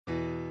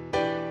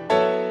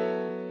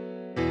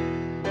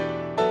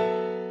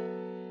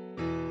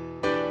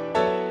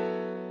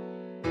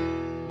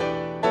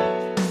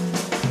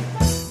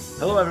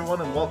Hello, everyone,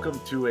 and welcome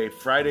to a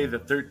Friday the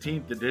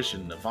 13th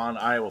edition of On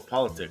Iowa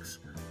Politics.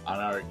 On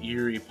our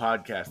Erie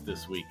podcast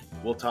this week,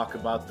 we'll talk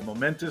about the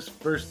momentous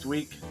first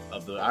week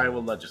of the Iowa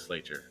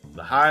legislature.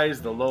 The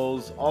highs, the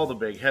lows, all the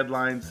big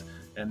headlines,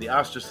 and the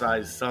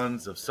ostracized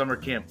sons of summer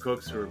camp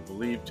cooks who are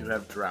believed to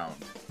have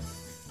drowned.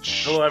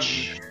 Hello,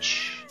 everyone.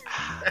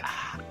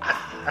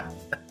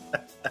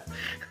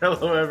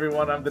 Hello,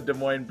 everyone. I'm the Des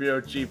Moines Bureau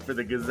Chief for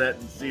the Gazette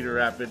in Cedar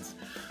Rapids.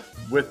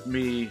 With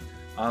me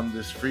on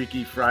this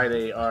freaky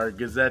Friday, our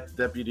Gazette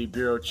Deputy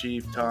Bureau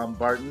Chief, Tom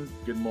Barton.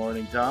 Good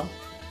morning, Tom.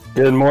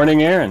 Good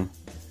morning, Aaron.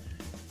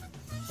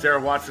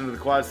 Sarah Watson of the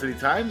Quad City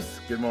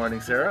Times. Good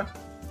morning, Sarah.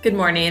 Good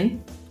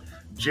morning.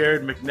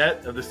 Jared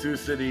McNett of the Sioux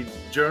City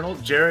Journal.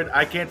 Jared,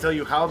 I can't tell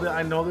you how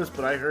I know this,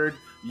 but I heard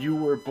you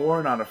were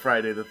born on a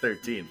Friday the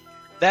 13th.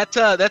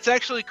 That's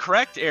actually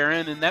correct,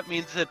 Aaron, and that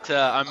means that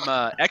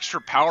I'm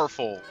extra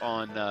powerful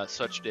on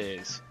such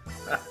days.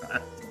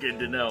 Good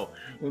to know.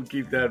 We'll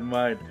keep that in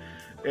mind.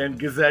 And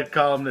Gazette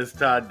columnist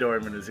Todd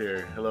Dorman is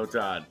here. Hello,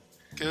 Todd.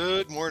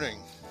 Good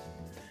morning.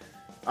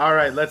 All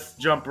right, let's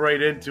jump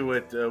right into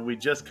it. We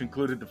just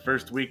concluded the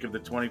first week of the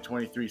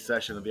 2023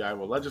 session of the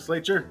Iowa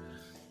legislature.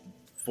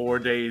 4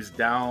 days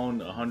down,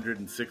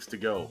 106 to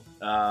go.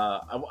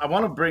 I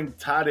want to bring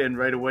Todd in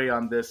right away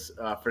on this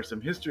for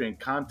some history and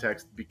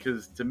context,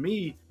 because to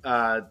me,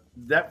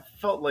 that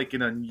felt like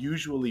an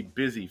unusually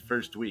busy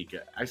first week.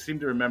 I seem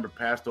to remember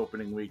past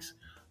opening weeks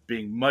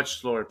being much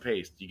slower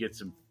paced. You get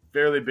some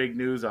fairly big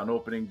news on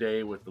opening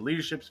day with the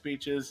leadership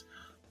speeches.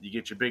 You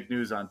get your big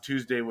news on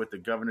Tuesday with the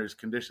governor's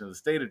condition of the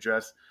state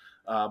address.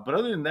 But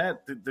other than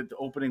that, the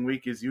opening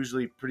week is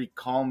usually pretty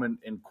calm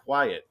and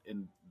quiet.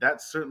 And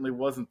that certainly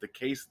wasn't the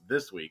case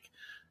this week.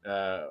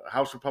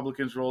 House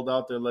Republicans rolled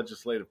out their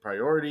legislative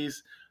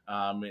priorities.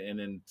 And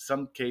in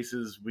some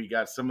cases, we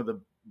got some of the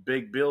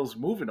big bills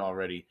moving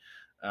already.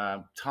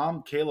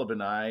 Tom, Caleb,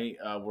 and I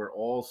were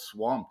all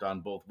swamped on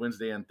both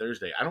Wednesday and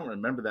Thursday. I don't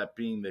remember that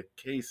being the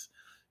case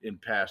in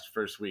past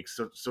first weeks.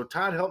 So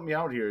Todd, help me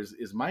out here.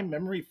 Is my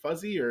memory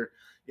fuzzy, or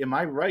am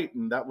I right?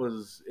 And that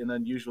was an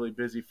unusually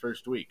busy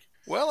first week.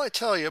 Well, I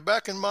tell you,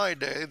 back in my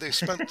day, they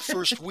spent the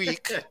first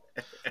week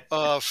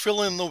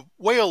filling the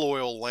whale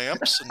oil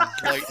lamps and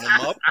lighting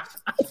them up.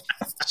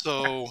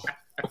 So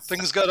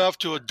things got off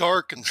to a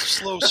dark and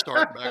slow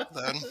start back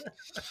then.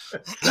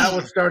 That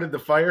what started the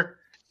fire?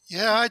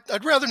 Yeah,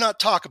 I'd rather not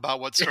talk about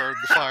what started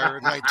the fire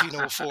in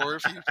 1904,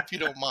 if you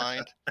don't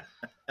mind.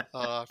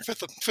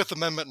 Fifth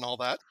Amendment and all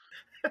that.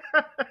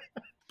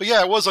 But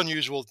yeah, it was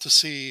unusual to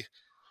see,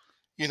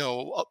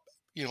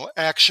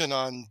 action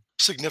on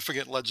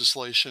significant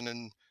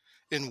legislation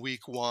in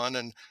week one,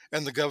 and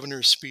the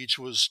governor's speech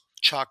was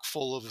chock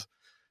full of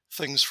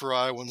things for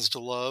Iowans to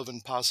love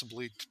and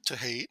possibly to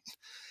hate.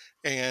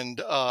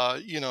 And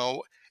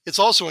it's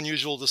also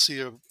unusual to see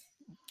a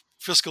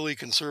fiscally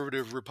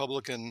conservative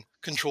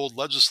Republican-controlled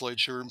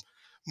legislature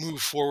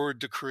move forward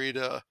to create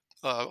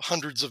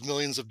hundreds of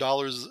millions of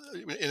dollars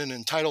in an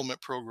entitlement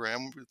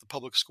program, the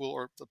public school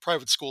or the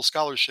private school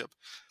scholarship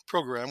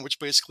program, which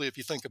basically, if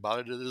you think about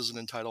it, it is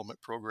an entitlement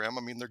program.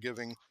 I mean, they're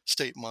giving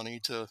state money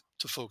to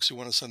folks who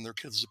want to send their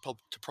kids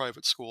to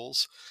private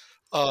schools.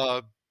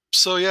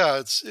 So yeah,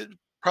 it's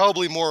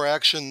probably more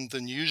action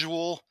than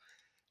usual,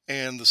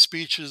 and the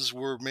speeches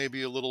were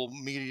maybe a little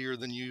meatier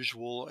than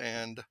usual,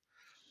 and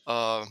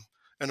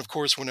of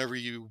course, whenever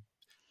you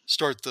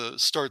start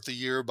the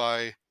year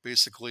by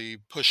basically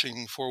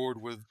pushing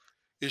forward with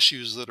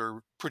issues that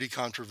are pretty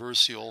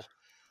controversial,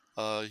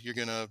 you're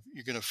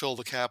gonna fill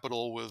the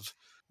Capitol with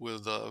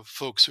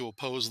folks who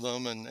oppose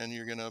them, and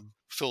you're gonna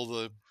fill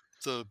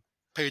the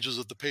pages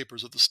of the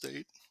papers of the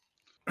state.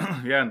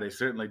 Yeah, and they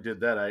certainly did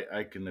that.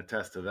 I can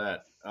attest to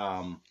that.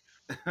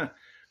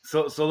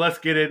 So let's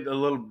get in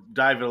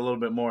dive in a little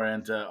bit more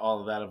into all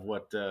of that of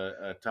what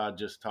Todd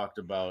just talked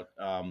about.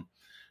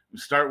 We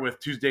start with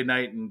Tuesday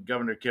night and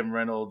Governor Kim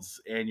Reynolds'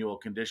 annual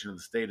Condition of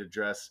the State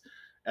address.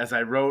 As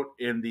I wrote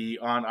in the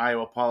On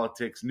Iowa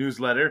Politics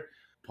newsletter,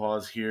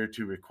 pause here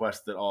to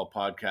request that all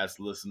podcast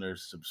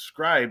listeners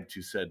subscribe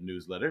to said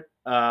newsletter.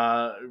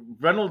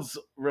 Reynolds'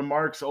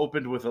 remarks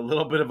opened with a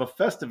little bit of a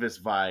Festivus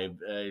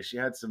vibe. She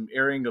had some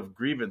airing of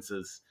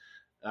grievances.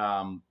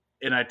 And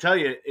I tell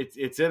you,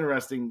 it's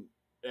interesting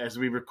as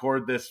we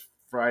record this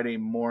Friday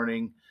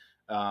morning.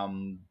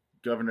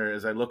 Governor,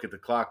 as I look at the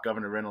clock,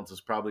 Governor Reynolds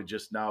is probably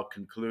just now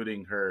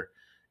concluding her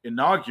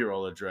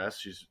inaugural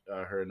address.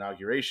 Her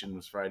inauguration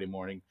was Friday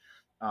morning,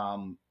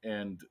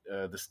 and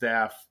the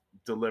staff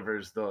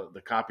delivers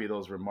the copy of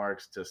those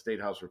remarks to State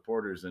House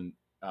reporters. And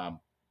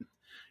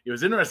it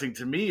was interesting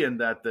to me in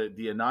that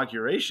the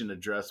inauguration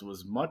address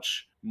was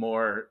much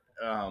more,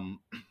 I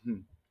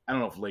don't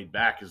know if laid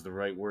back is the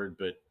right word,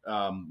 but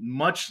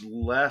much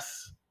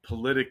less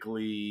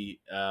politically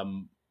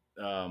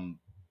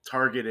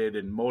targeted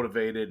and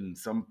motivated, and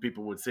some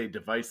people would say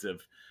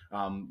divisive,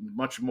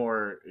 much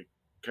more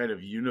kind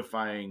of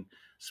unifying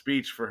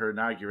speech for her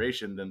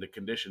inauguration than the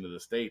condition of the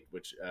state,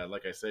 which,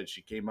 like I said,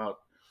 she came out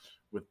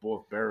with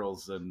both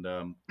barrels. And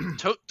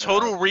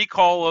Total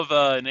recall of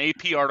an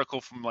AP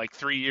article from like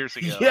 3 years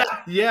ago.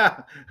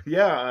 Yeah.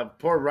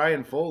 Poor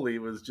Ryan Foley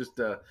was just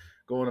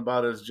going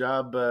about his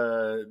job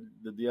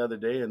the other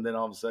day, and then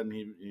all of a sudden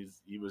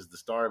he was the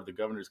star of the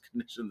governor's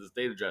condition of the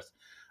state address.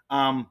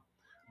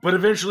 But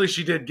eventually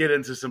she did get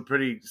into some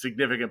pretty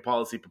significant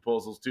policy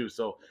proposals too.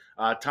 So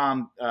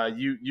Tom,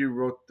 you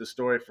wrote the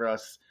story for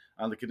us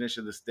on the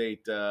condition of the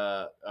state.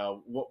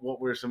 What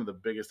were some of the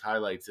biggest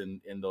highlights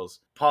in those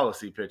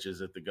policy pitches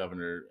that the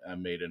governor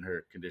made in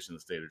her condition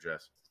of the state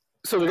address?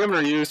 So the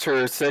governor used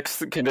her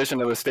sixth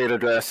condition of the state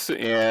address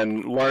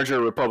and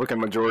larger Republican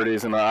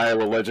majorities in the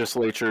Iowa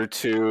legislature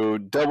to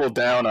double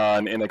down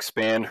on and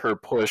expand her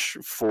push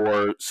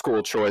for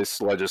school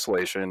choice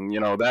legislation.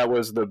 That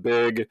was the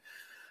big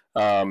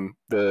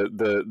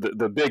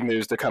the big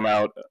news to come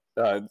out.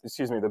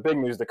 The big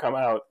news to come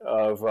out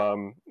of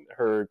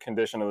her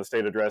condition of the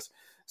state address.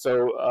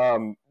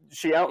 So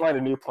she outlined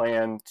a new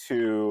plan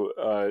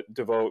to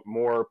devote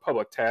more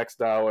public tax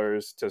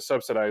dollars to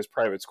subsidize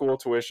private school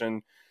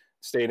tuition,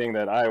 stating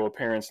that Iowa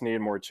parents need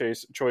more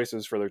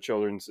choices for their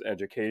children's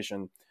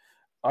education.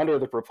 Under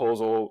the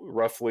proposal,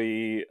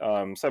 roughly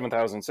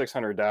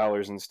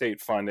 $7,600 in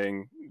state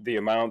funding, the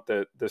amount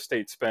that the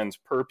state spends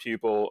per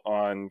pupil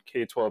on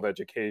K-12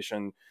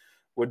 education,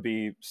 would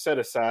be set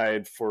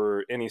aside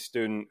for any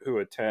student who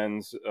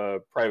attends a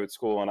private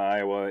school in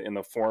Iowa in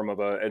the form of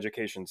an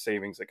education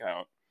savings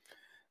account.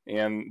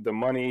 And the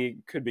money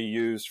could be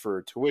used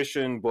for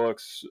tuition,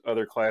 books,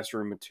 other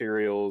classroom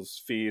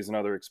materials, fees, and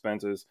other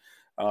expenses.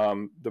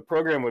 The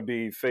program would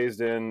be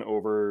phased in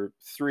over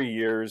 3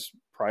 years,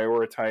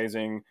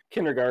 prioritizing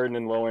kindergarten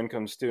and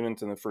low-income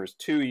students in the first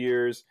 2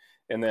 years.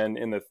 And then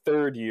in the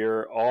third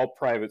year, all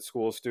private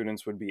school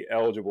students would be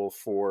eligible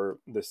for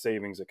the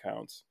savings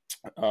accounts.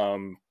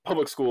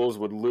 Public schools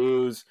would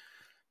lose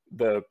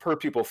the per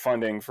pupil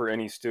funding for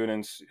any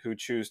students who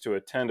choose to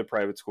attend a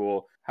private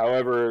school.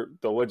 However,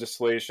 the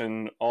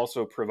legislation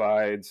also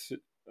provides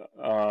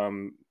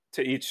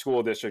to each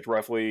school district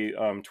roughly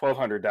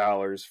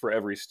 $1,200 for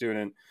every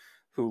student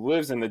who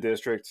lives in the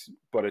district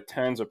but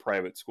attends a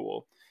private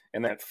school.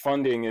 And that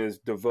funding is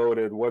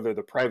devoted whether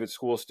the private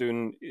school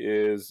student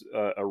is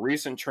a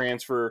recent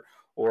transfer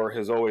or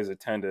has always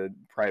attended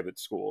private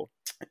school.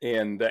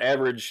 And the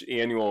average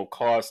annual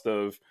cost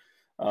of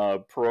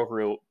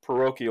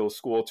parochial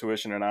school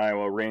tuition in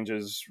Iowa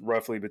ranges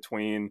roughly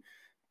between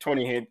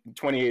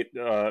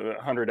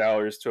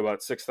 $2,800 to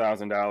about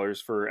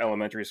 $6,000 for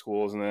elementary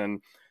schools, and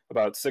then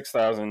about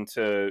 $6,000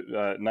 to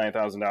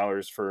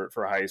 $9,000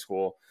 for high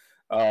school.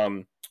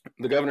 The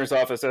governor's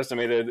office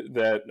estimated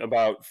that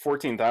about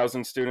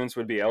 14,000 students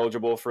would be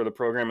eligible for the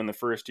program in the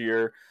first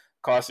year,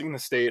 costing the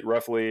state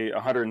roughly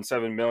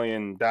 $107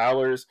 million.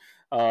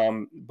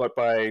 But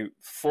by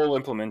full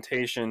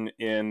implementation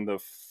in the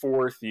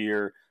fourth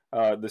year,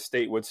 the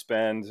state would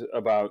spend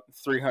about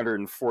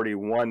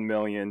 $341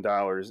 million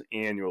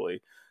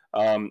annually.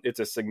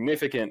 It's a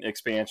significant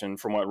expansion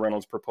from what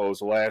Reynolds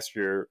proposed last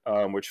year,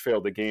 which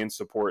failed to gain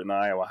support in the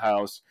Iowa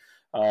House.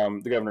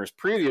 The governor's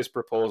previous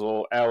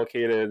proposal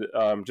allocated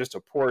just a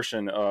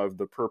portion of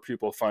the per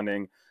pupil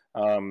funding,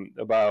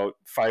 about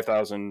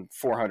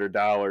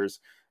 $5,400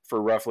 for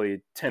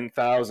roughly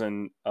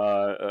 10,000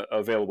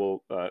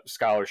 available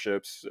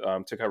scholarships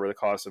to cover the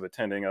cost of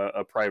attending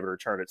a private or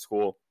chartered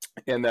school.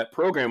 And that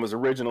program was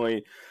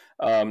originally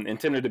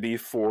intended to be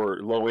for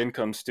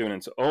low-income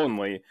students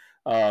only,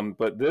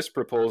 but this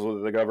proposal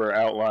that the governor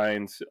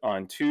outlined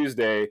on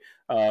Tuesday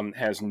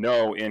has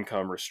no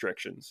income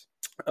restrictions.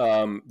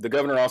 The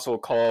governor also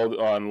called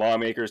on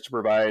lawmakers to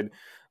provide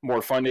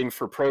more funding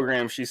for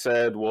programs she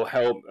said will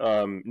help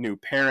new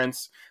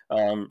parents.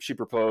 She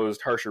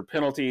proposed harsher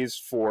penalties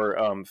for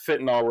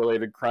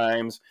fentanyl-related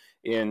crimes,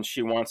 and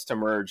she wants to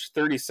merge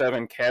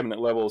 37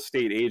 cabinet-level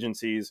state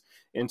agencies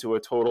into a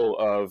total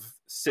of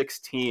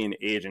 16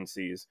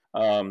 agencies.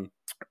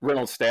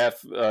 Reynolds'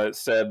 staff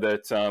said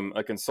that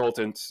a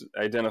consultant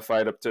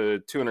identified up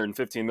to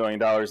 $215 million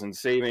in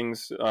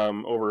savings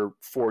over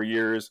 4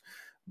 years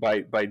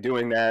by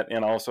doing that,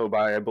 and also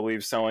by, I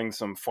believe, selling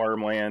some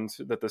farmland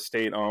that the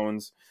state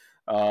owns.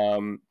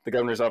 The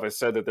governor's office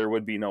said that there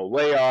would be no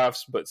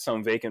layoffs, but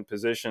some vacant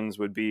positions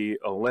would be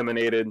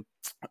eliminated.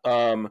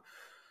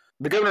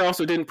 The governor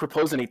also didn't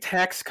propose any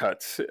tax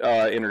cuts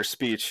in her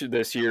speech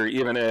this year,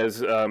 even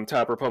as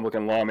top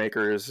Republican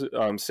lawmakers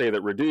say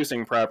that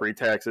reducing property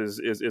taxes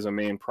is a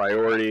main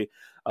priority.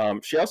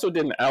 She also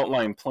didn't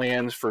outline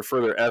plans for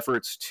further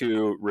efforts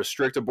to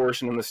restrict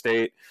abortion in the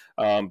state,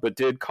 but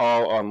did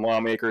call on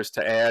lawmakers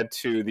to add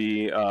to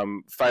the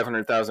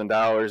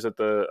 $500,000 that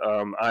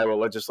the Iowa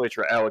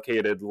legislature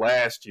allocated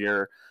last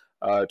year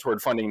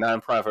toward funding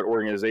nonprofit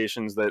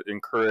organizations that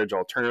encourage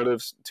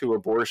alternatives to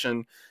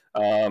abortion.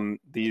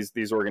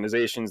 These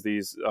organizations,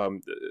 these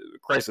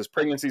crisis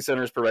pregnancy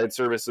centers, provide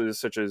services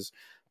such as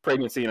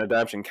pregnancy and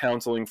adoption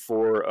counseling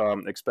for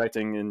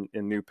expecting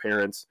and new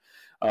parents.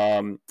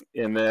 And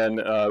then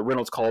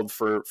Reynolds called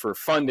for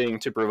funding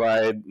to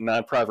provide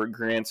nonprofit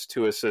grants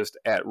to assist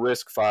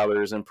at-risk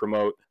fathers and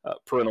promote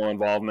parental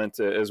involvement,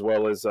 as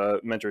well as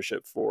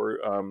mentorship for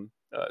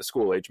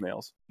school-age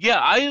males. Yeah,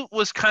 I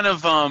was kind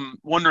of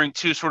wondering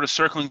too, sort of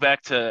circling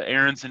back to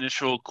Aaron's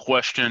initial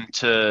question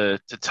to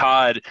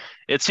Todd.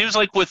 It seems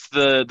like with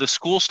the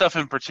school stuff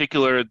in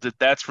particular,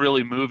 that's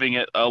really moving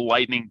at a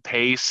lightning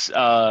pace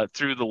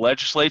through the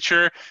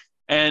legislature.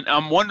 And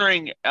I'm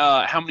wondering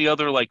how many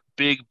other like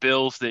big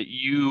bills that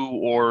you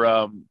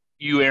or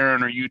you,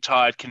 Aaron, or you,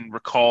 Todd, can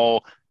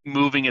recall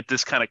moving at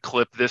this kind of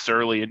clip this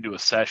early into a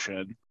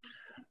session.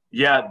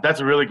 Yeah, that's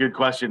a really good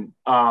question.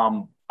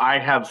 I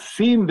have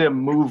seen them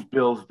move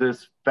bills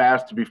this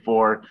fast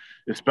before,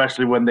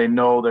 especially when they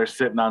know they're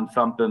sitting on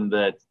something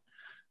that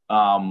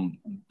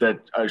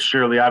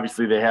surely,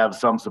 obviously, they have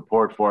some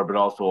support for, but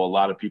also a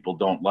lot of people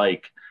don't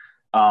like.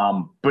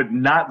 But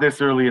not this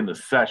early in the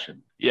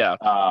session. Yeah.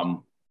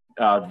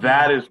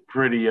 That is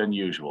pretty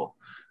unusual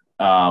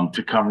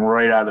to come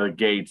right out of the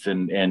gates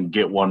and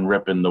get one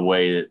ripping the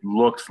way it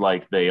looks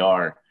like they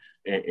are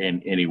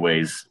in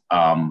anyways.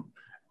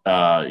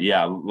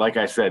 Yeah, like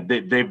I said,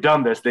 they've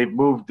done this. They've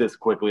moved this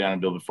quickly on a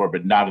bill before,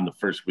 but not in the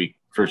first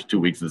 2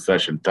 weeks of the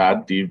session.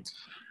 Todd, do you?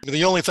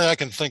 The only thing I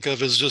can think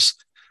of is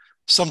just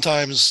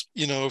sometimes,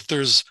 if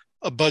there's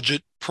a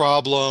budget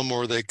problem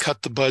or they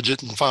cut the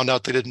budget and found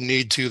out they didn't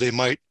need to, they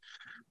might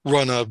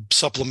run a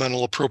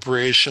supplemental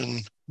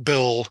appropriation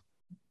bill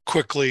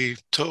quickly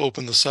to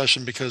open the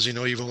session because,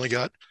 you've only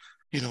got,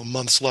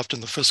 months left in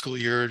the fiscal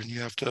year and you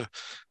have to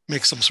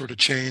make some sort of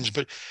change.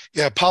 But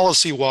yeah,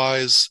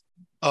 policy-wise,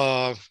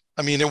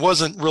 it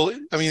wasn't really,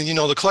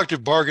 the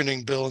collective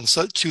bargaining bill in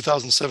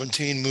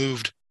 2017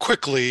 moved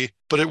quickly,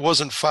 but it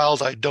wasn't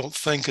filed, I don't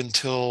think,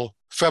 until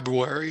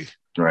February.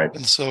 Right.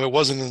 And so it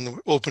wasn't in the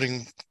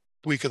opening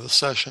week of the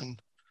session.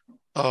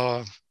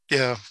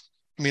 Yeah,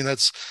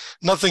 that's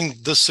nothing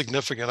this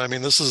significant.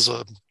 This is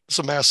a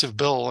massive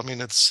bill.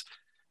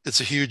 It's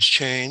a huge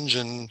change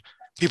and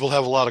people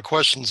have a lot of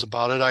questions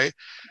about it.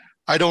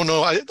 I don't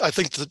know. I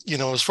think that,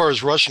 as far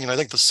as rushing it, I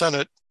think the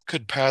Senate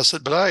could pass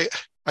it, but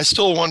I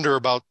still wonder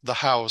about the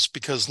House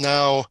because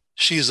now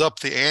she's up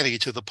the ante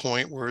to the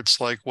point where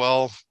it's like,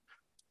 well,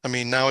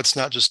 now it's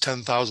not just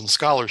 10,000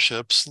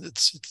 scholarships.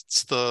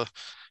 It's the,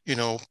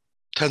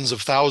 tens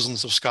of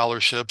thousands of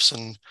scholarships.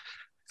 And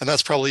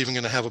that's probably even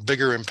going to have a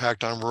bigger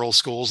impact on rural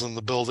schools than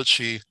the bill that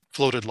she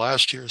floated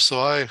last year.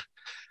 So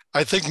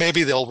I think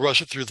maybe they'll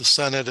rush it through the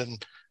Senate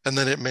and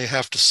then it may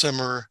have to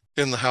simmer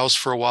in the House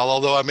for a while.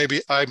 Although I may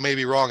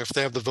be wrong. If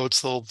they have the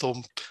votes, they'll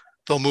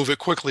move it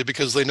quickly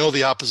because they know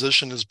the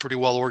opposition is pretty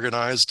well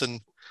organized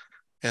and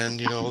they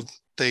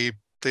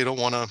don't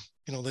want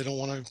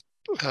to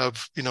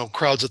have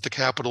crowds at the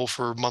Capitol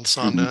for months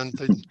on end.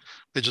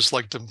 They just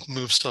like to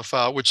move stuff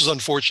out, which is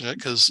unfortunate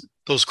because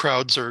those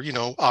crowds are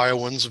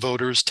Iowans,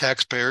 voters,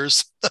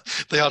 taxpayers.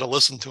 They ought to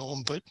listen to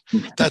them, but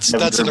that's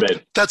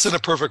in a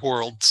perfect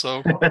world.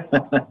 So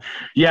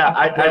yeah,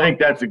 I think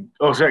that's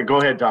sorry, go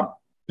ahead, Tom.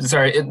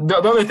 Sorry. The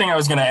other thing I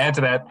was going to add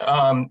to that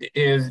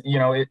is,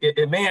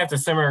 it may have to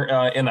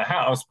simmer in the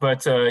House,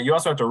 but you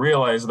also have to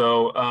realize,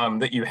 though,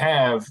 that you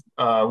have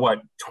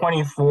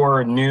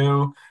 24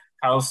 new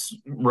House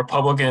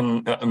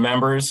Republican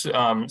members.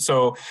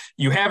 So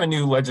you have a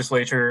new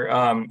legislature.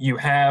 You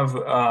have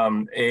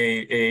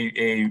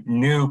a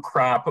new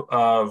crop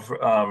of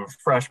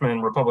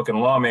freshman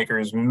Republican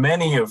lawmakers,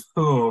 many of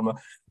whom,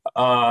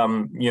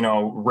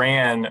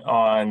 ran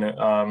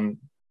on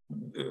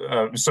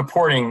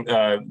supporting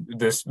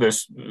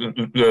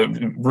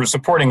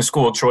supporting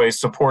school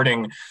choice,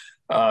 supporting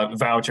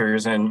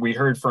vouchers. And we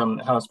heard from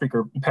House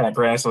Speaker Pat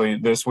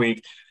Grassley this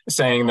week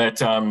saying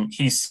that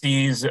he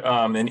sees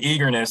an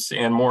eagerness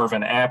and more of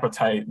an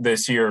appetite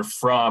this year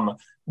from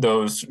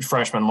those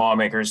freshman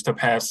lawmakers to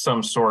pass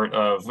some sort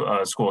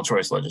of school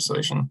choice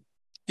legislation.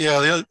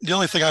 Yeah, the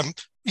only thing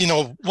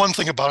one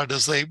thing about it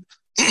is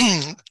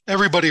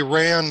everybody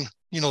ran,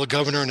 the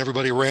governor and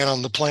everybody ran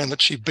on the plan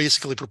that she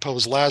basically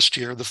proposed last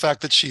year. The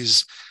fact that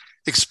she's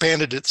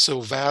expanded it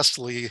so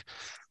vastly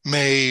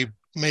may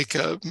make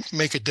a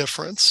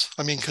difference.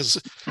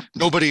 Because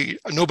nobody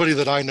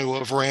that I know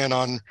of ran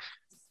on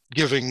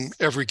giving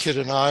every kid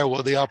in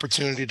Iowa the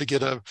opportunity to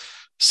get a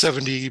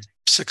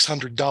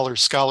 $7,600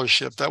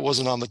 scholarship. That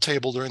wasn't on the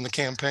table during the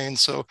campaign.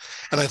 So,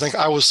 and I think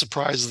I was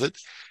surprised that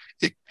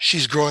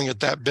she's growing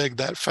it that big,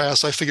 that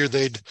fast. I figured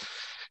they'd,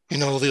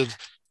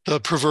 the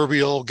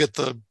proverbial get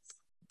the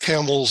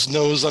camel's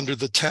nose under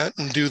the tent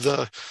and do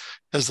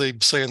as they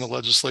say in the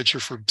legislature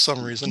for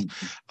some reason,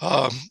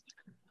 to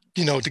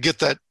get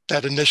that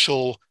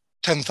initial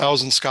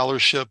 10,000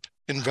 scholarship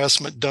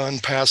investment done,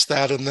 past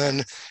that, and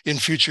then in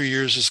future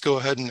years just go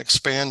ahead and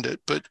expand it.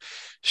 But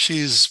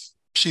she's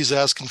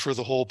asking for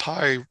the whole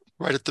pie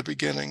right at the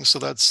beginning. So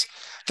that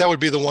would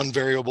be the one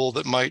variable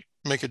that might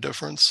make a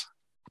difference.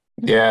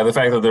 Yeah, the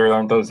fact that there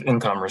aren't those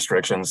income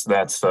restrictions,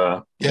 that's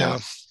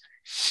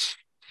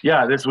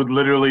Yeah, this would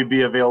literally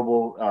be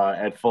available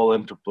at full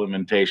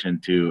implementation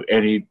to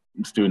any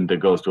student that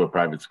goes to a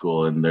private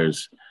school. And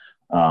there's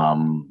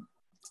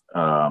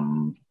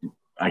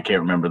I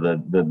can't remember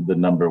the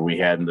number we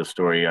had in the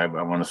story. I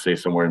want to say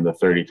somewhere in the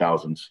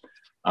 30,000s.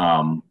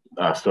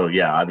 So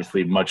yeah,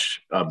 obviously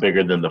much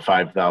bigger than the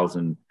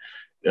 5,000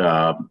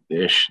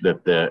 ish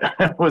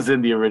that was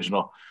in the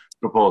original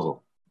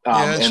proposal.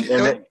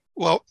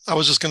 Well, I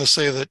was just going to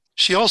say that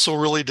she also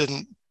really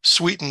didn't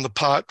sweeten the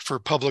pot for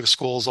public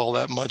schools all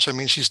that much. I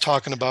mean, she's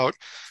talking about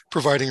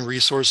providing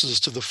resources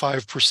to the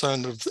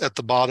 5% at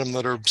the bottom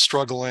that are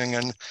struggling,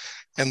 and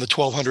the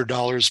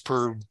 $1,200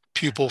 per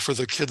pupil for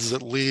the kids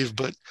that leave.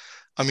 But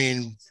I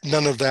mean,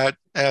 none of that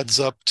adds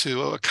up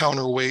to a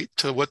counterweight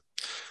to what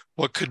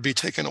could be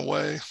taken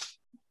away.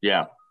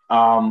 Yeah.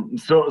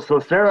 So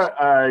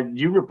Sarah,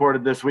 you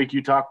reported this week,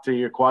 you talked to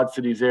your Quad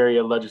Cities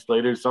area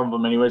legislators, some of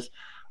them anyways,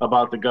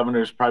 about the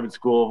governor's private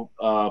school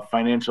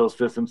financial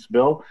assistance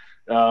bill.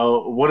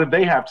 What did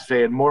they have to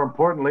say? And more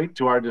importantly,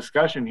 to our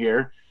discussion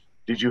here,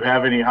 did you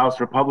have any House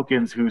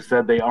Republicans who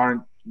said they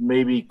aren't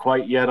maybe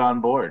quite yet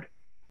on board?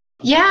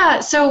 Yeah,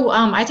 so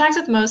I talked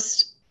with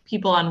most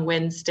people on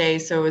Wednesday,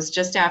 so it was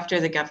just after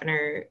the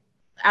governor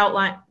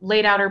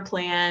laid out her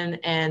plan,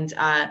 and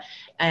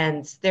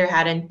there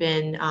hadn't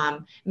been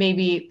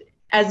maybe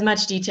as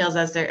much details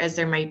as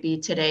there might be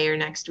today or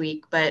next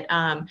week. But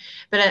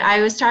I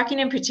was talking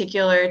in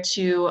particular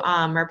to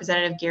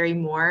Representative Gary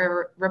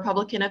Moore, a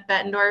Republican of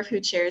Bettendorf, who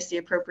chairs the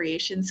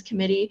Appropriations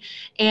Committee,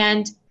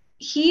 and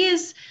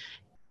he's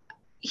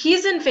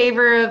in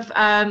favor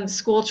of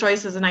school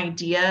choice as an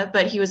idea,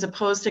 but he was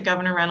opposed to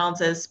Governor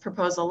Reynolds'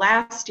 proposal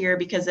last year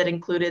because it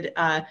included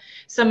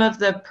some of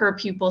the per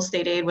pupil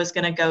state aid was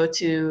going to go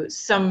to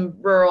some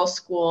rural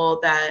school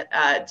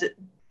that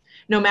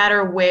no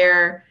matter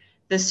where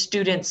the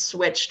students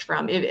switched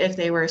from, if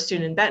they were a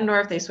student in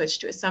Bettendorf, they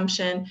switched to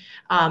Assumption,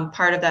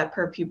 part of that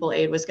per pupil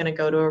aid was going to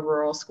go to a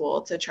rural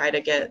school to try to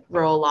get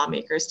rural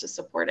lawmakers to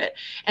support it.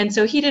 And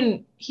so he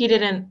didn't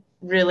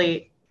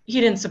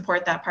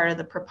support that part of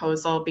the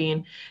proposal,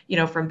 being,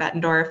 from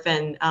Bettendorf,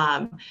 and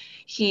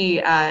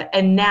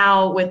and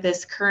now with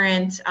this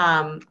current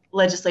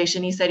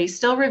legislation, he said he's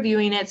still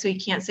reviewing it, so he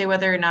can't say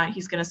whether or not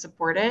he's going to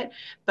support it.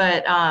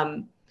 But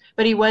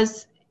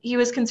he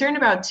was concerned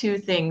about two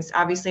things.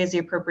 Obviously, as the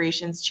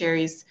appropriations chair,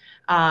 he's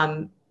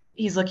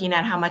looking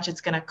at how much it's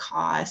going to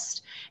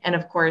cost, and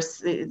of course,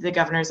 the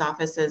governor's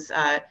office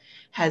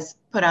has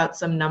put out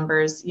some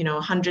numbers,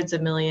 hundreds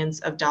of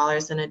millions of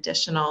dollars in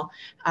additional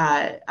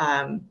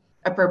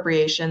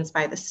appropriations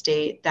by the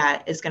state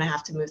that is going to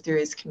have to move through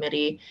his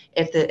committee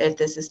if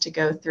this is to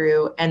go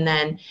through. And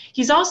then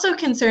he's also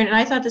concerned, and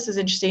I thought this was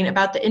interesting,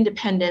 about the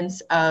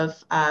independence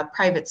of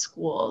private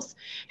schools,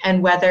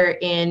 and whether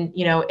in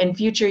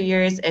future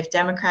years, if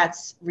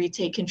Democrats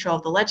retake control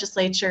of the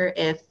legislature,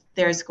 if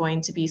there's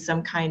going to be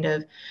some kind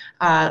of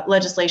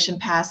legislation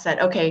passed that,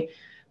 okay,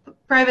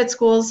 private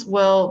schools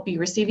will be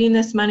receiving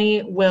this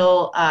money.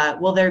 Will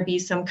there be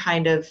some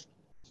kind of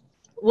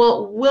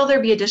Will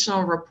there be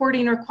additional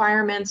reporting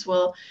requirements?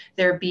 Will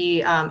there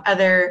be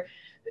other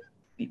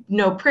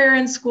no prayer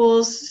in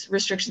schools,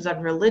 restrictions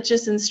on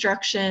religious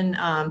instruction,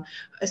 a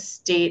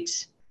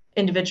state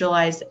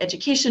individualized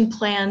education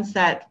plans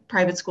that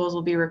private schools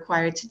will be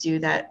required to do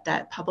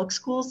that public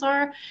schools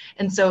are?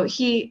 And so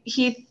he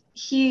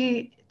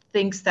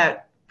thinks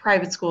that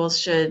private schools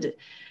should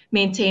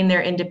maintain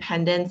their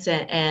independence,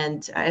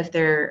 and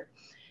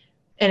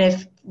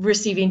if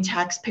receiving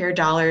taxpayer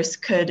dollars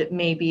could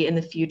maybe in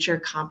the future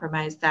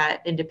compromise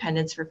that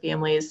independence for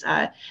families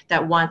that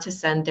want to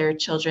send their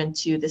children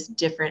to this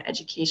different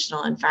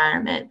educational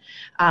environment.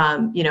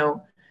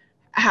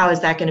 How is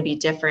that going to be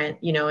different,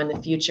 in the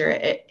future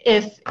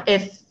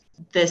if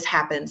this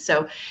happens?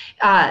 So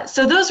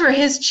those were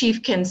his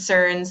chief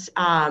concerns,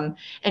 and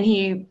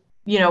he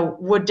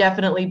would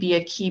definitely be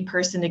a key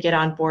person to get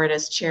on board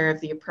as chair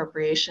of the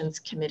Appropriations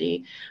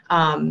Committee.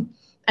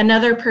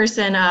 Another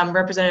person,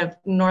 Representative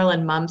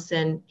Norland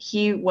Mumpson,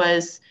 he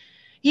was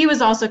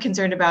also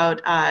concerned about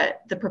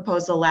the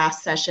proposal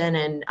last session,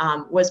 and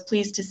was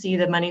pleased to see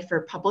the money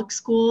for public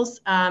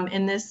schools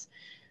in this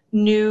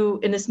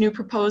new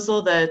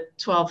proposal, the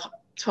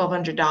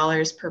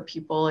 $1,200 per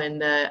pupil,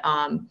 and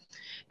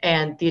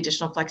the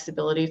additional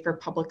flexibility for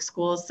public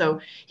schools.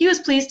 So he was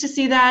pleased to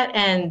see that,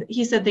 and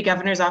he said the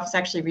governor's office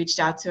actually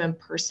reached out to him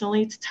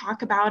personally to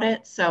talk about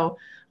it. So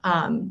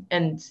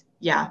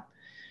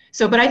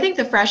but I think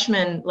the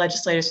freshman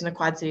legislators from the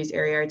Quad Cities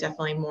area are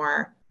definitely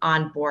more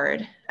on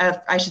board.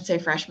 I should say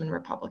freshman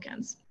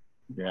Republicans.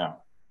 Yeah.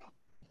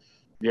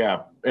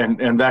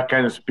 And that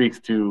kind of speaks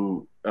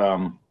to,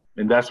 and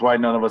that's why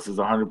none of us is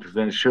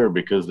 100% sure,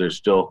 because there's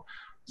still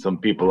some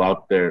people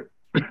out there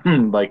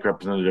like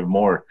Representative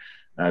Moore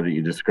that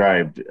you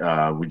described.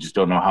 We just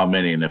don't know how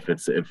many, and if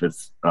it's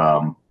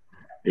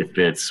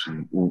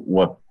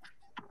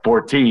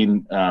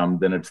 14,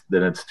 then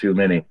it's too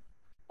many.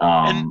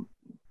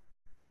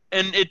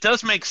 And it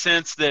does make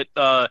sense that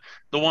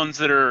the ones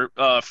that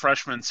are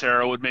freshmen,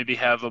 Sarah, would maybe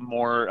have a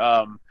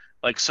more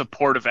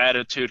supportive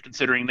attitude,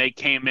 considering they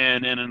came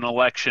in an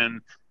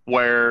election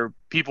where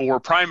people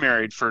were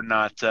primaried for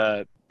not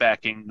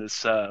backing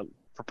this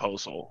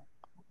proposal.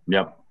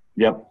 Yep,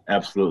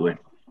 absolutely.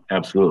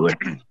 Absolutely.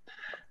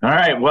 All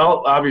right.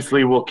 Well,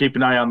 obviously, we'll keep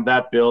an eye on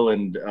that bill,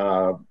 and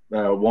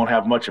won't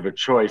have much of a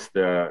choice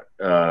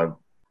to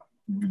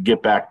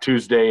get back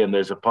Tuesday. And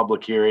there's a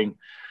public hearing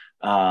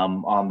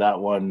on that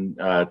one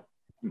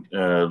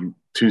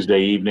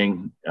Tuesday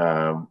evening,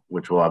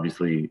 which will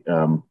obviously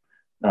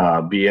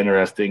be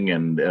interesting.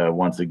 And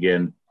once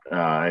again,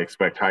 I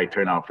expect high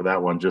turnout for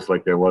that one, just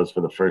like there was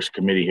for the first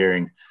committee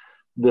hearing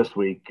this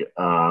week.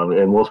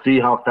 And we'll see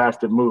how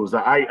fast it moves.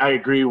 I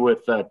agree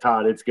with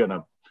Todd. It's going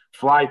to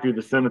fly through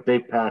the Senate.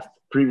 They've passed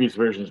previous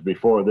versions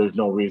before. There's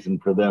no reason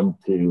for them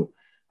to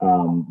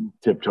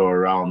tiptoe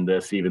around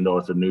this, even though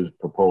it's a new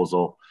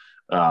proposal.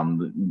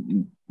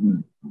 You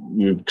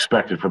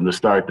expected from the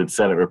start that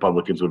Senate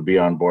Republicans would be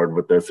on board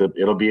with this.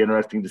 It'll be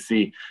interesting to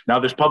see. Now,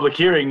 this public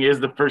hearing is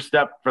the first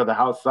step for the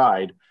House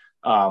side.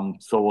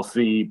 So we'll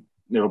see.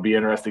 It'll be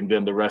interesting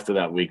then the rest of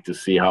that week to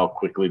see how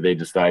quickly they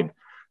decide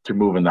to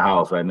move in the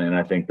House. And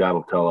I think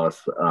that'll tell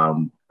us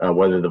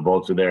whether the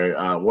votes are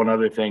there. One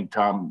other thing,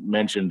 Tom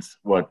mentions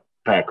what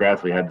Pat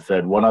Grassley had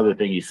said. One other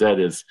thing he said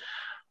is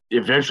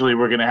eventually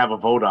we're going to have a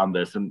vote on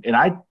this. And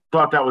I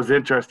thought that was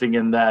interesting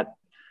in that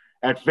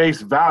at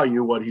face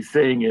value, what he's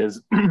saying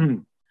is,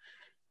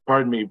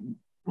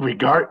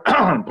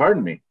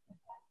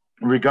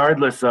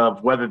 regardless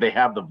of whether they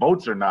have the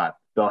votes or not,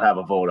 they'll have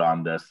a vote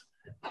on this,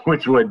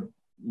 which would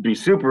be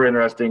super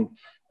interesting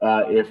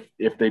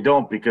if they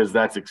don't, because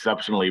that's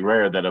exceptionally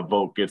rare that a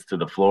vote gets to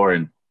the floor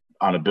and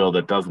on a bill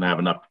that doesn't have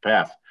enough to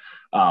pass.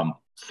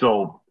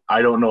 So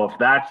I don't know if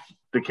that's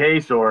the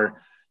case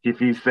or if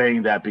he's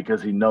saying that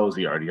because he knows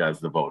he already has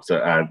the votes.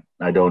 I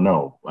don't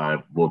know.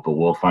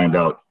 We'll find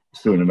out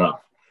soon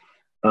enough.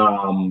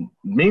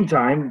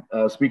 Meantime,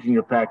 speaking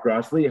of Pat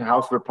Grassley,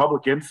 House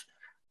Republicans,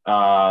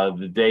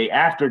 the day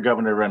after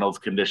Governor Reynolds'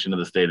 condition of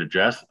the state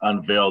address,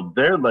 unveiled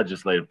their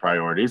legislative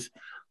priorities,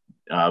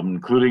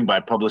 including by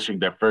publishing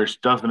their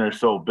first dozen or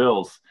so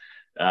bills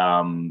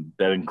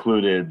that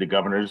included the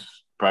governor's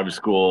private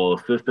school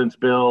assistance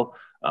bill,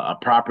 a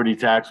property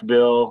tax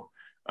bill.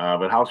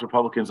 But House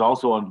Republicans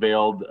also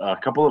unveiled a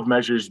couple of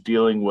measures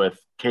dealing with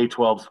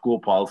K-12 school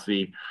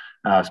policy,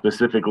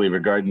 specifically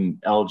regarding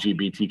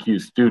LGBTQ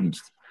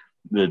students.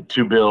 The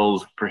two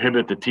bills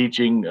prohibit the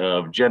teaching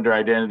of gender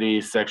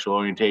identity, sexual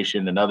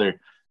orientation, and other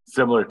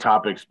similar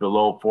topics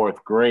below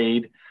fourth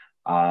grade.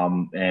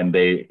 And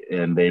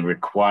they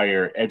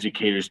require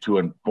educators to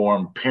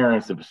inform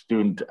parents if a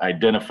student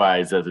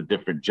identifies as a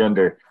different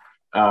gender.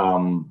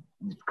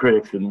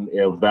 Critics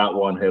of that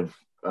one have,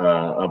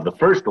 of the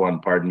first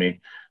one,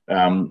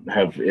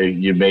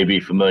 you may be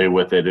familiar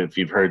with it if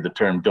you've heard the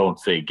term "Don't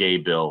Say Gay"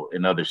 bill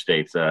in other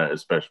states,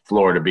 especially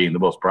Florida being the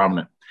most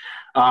prominent.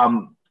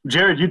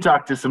 Jared, you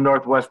talked to some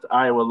Northwest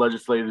Iowa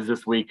legislators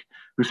this week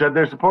who said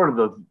they're supportive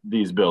of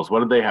these bills. What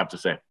did they have to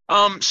say?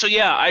 So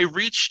yeah, I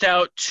reached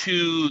out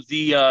to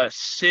the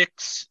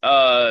 6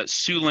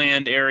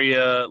 Siouxland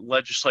area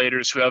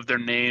legislators who have their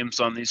names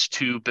on these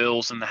 2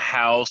 bills in the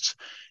House.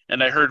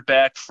 And I heard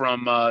back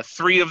from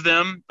 3 of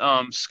them,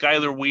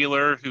 Skylar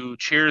Wheeler, who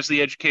chairs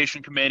the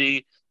Education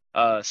Committee,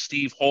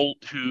 Steve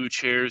Holt, who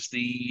chairs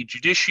the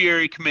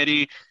Judiciary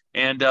Committee,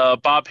 and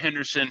Bob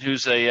Henderson,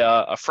 who's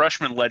a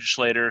freshman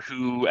legislator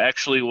who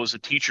actually was a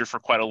teacher for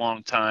quite a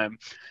long time.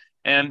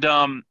 And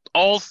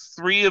all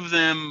 3 of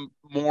them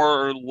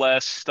more or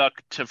less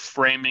stuck to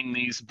framing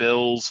these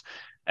bills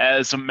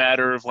as a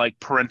matter of like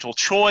parental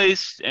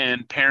choice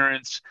and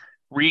parents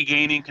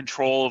regaining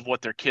control of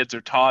what their kids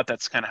are taught.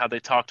 That's kind of how they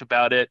talked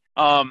about it.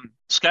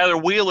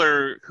 Skylar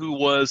Wheeler, who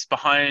was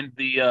behind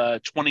the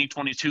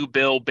 2022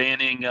 bill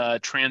banning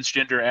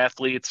transgender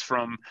athletes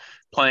from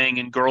playing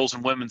in girls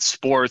and women's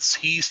sports,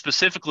 he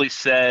specifically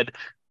said,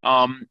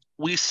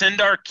 we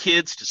send our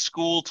kids to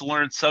school to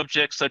learn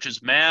subjects such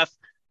as math,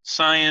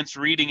 science,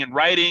 reading, and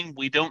writing.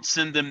 We don't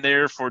send them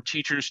there for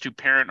teachers to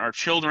parent our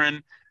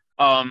children,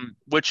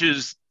 which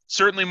is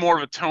certainly more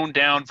of a toned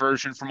down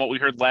version from what we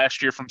heard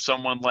last year from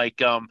someone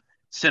like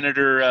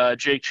Senator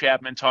Jake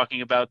Chapman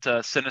talking about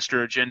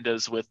sinister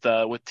agendas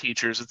with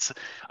teachers. It's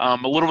a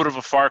little bit of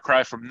a far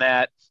cry from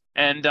that.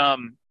 And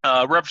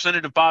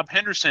Representative Bob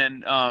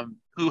Henderson,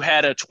 who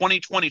had a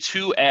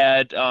 2022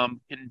 ad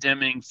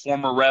condemning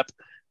former Rep.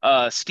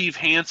 Steve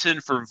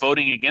Hansen for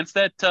voting against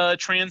that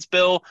trans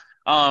bill,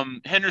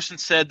 Henderson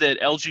said that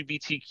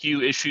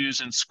LGBTQ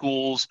issues in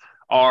schools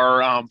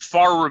are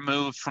far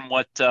removed from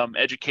what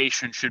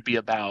education should be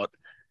about.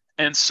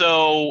 And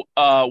so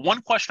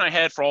one question I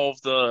had for all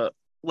of the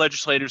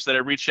legislators that I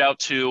reached out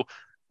to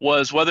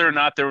was whether or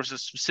not there was a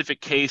specific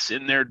case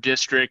in their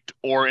district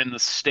or in the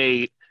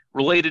state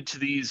related to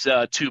these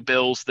 2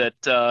 bills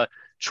that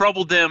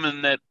troubled them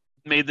and that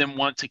made them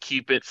want to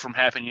keep it from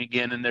happening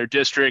again in their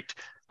district.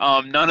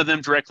 None of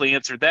them directly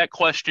answered that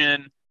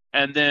question.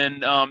 And then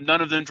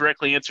none of them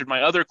directly answered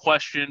my other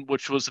question,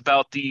 which was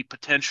about the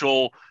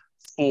potential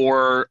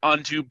for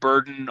undue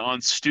burden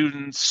on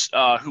students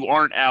who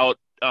aren't out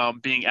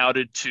being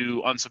outed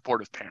to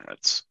unsupportive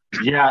parents.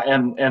 Yeah,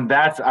 and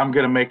that's, I'm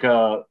going to make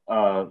a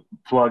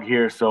plug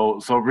here. So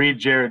read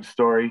Jared's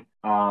story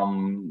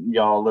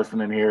y'all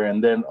listening here.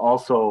 And then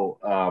also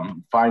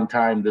find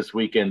time this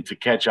weekend to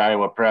catch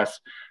Iowa Press.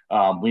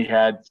 We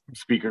had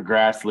Speaker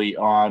Grassley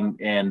on,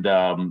 and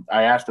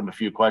I asked him a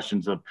few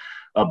questions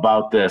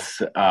about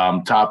this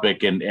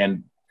topic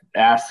and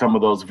asked some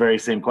of those very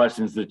same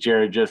questions that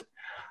Jared just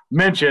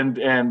mentioned.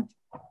 And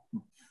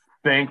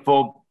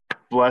thankful,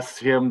 bless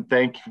him.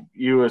 Thank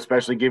you,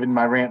 especially given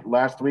my rant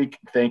last week.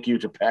 Thank you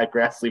to Pat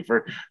Grassley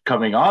for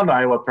coming on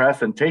Iowa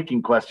Press and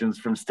taking questions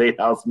from State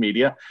House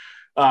Media.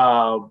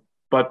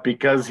 But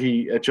because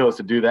he chose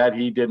to do that,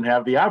 he didn't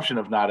have the option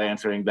of not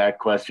answering that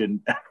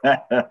question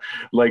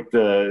like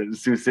the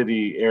Sioux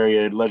City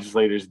area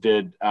legislators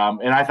did.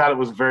 And I thought it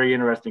was a very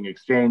interesting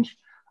exchange.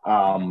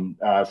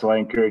 So I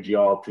encourage you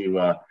all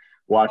to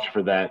watch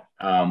for that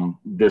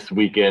this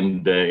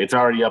weekend. It's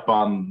already up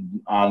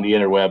on the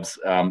interwebs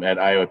at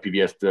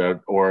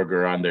iowapbs.org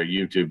or on their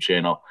YouTube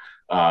channel.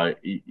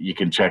 You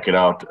can check it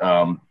out.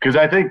 Because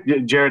I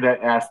think Jared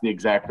asked the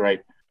exact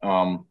right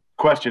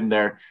question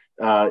there.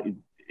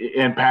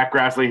 And Pat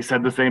Grassley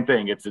said the same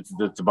thing.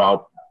 It's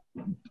about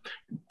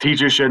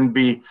teachers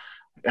shouldn't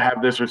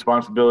have this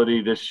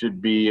responsibility. This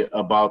should be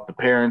about the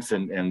parents,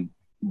 and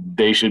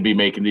they should be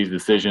making these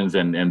decisions.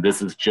 And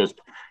this is just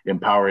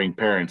empowering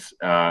parents.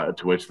 To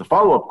which the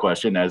follow-up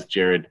question, as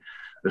Jared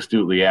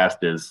astutely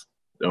asked, is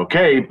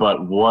okay,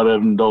 but what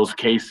in those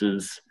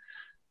cases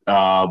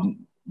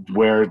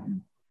where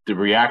the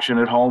reaction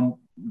at home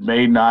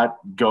may not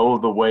go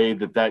the way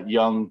that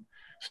young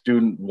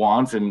student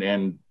wants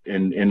and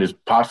is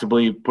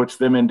possibly puts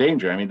them in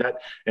danger. I mean that,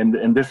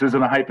 and this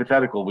isn't a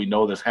hypothetical. We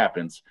know this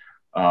happens,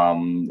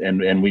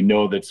 and we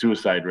know that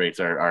suicide rates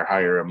are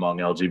higher among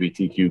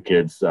LGBTQ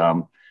kids.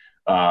 So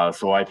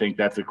I think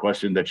that's a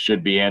question that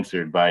should be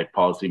answered by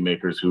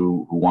policymakers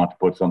who want to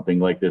put something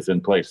like this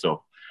in place.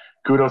 So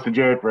kudos to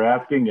Jared for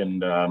asking,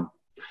 and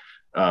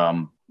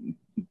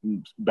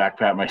back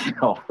pat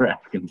myself for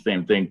asking the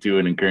same thing too,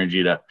 and encourage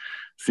you to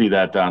see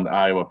that on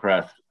Iowa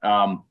Press.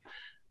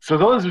 So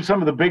those are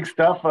some of the big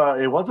stuff.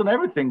 It wasn't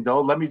everything,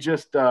 though. Let me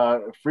just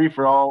free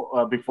for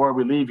all before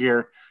we leave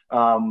here.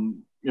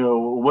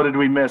 What did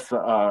we miss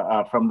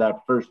from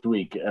that first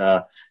week?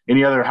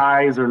 Any other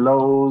highs or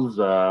lows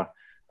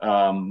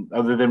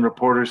other than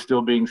reporters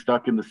still being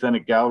stuck in the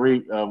Senate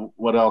gallery?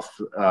 What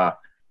else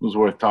was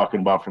worth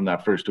talking about from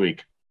that first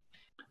week?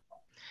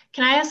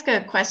 Can I ask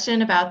a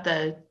question about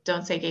the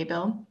Don't Say Gay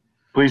bill?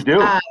 Please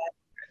do.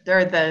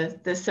 Or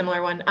the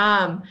similar one.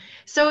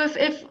 So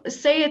if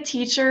say a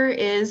teacher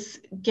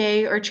is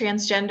gay or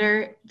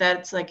transgender,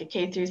 that's like a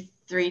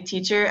K-3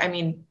 teacher. I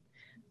mean,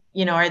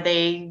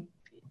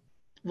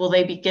 will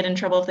they get in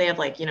trouble if they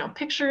have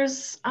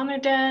pictures on their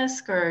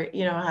desk or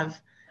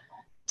have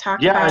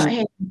talked about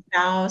hey,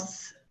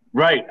 spouse?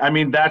 Right. I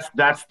mean, that's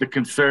the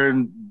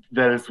concern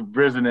that has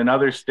risen in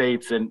other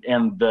states, and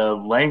the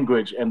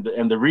language and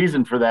the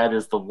reason for that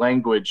is the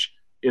language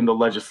in the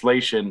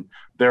legislation.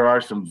 There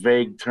are some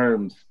vague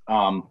terms,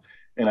 and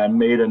I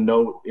made a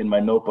note in my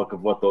notebook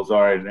of what those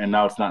are, and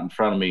now it's not in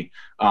front of me.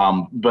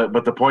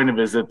 But the point of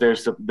it is that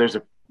there's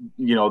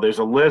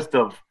a list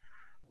of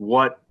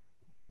what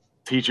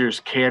teachers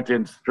can't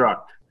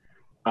instruct,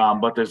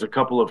 but there's a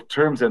couple of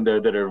terms in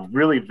there that are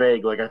really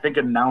vague. Like I think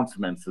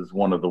announcements is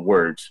one of the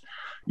words,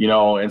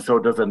 and so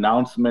does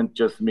announcement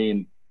just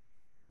mean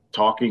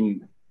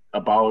talking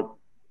about,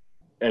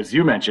 as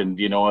you mentioned,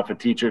 if a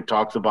teacher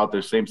talks about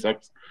their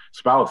same-sex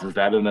spouse, is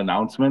that an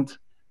announcement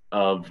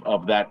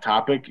of that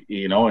topic,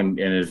 and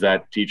is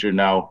that teacher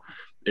now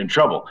in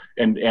trouble?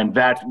 And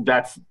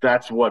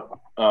that's what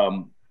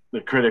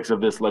the critics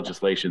of this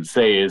legislation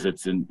say is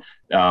it's in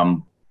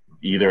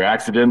either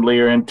accidentally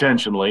or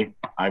intentionally.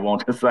 I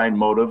won't assign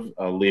motive.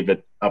 I'll leave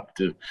it up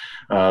to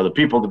the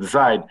people to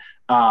decide.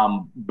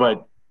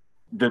 But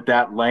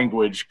that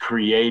language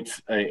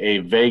creates a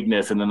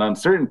vagueness and an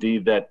uncertainty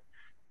that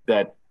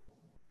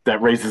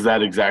raises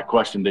that exact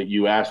question that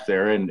you asked,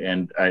 Sarah,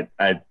 and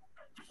I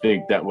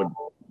think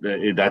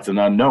that's an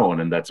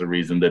unknown, and that's a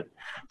reason that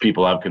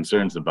people have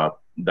concerns about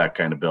that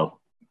kind of bill.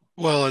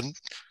 Well, and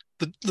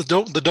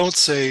the don't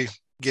say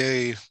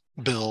gay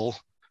bill,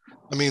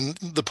 I mean,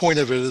 the point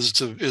of it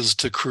is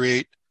to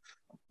create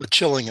a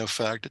chilling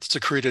effect. It's to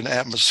create an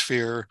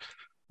atmosphere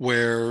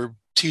where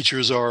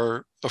teachers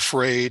are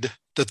afraid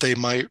that they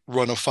might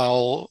run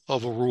afoul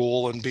of a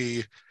rule and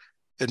be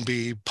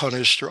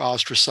punished or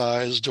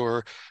ostracized,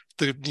 or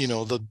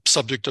the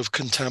subject of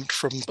contempt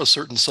from a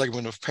certain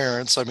segment of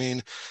parents. I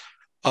mean,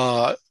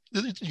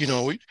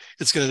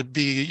 it's going to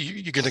be,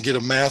 you're going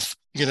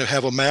to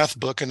have a math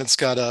book and it's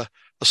got a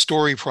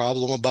story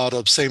problem about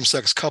a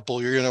same-sex couple.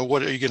 Are you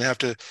going to have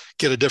to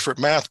get a different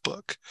math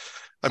book?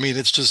 I mean,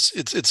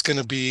 it's going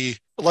to be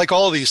like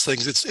all of these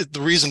things.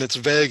 The reason it's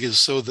vague is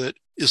so that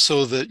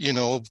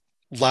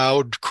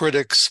loud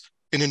critics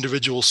in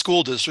individual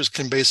school districts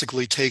can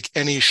basically take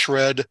any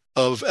shred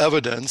of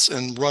evidence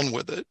and run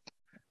with it.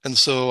 And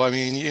so, I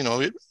mean,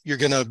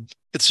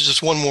 it's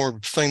just one more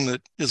thing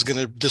that is going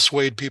to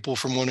dissuade people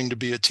from wanting to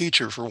be a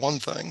teacher, for one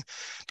thing,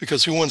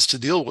 because who wants to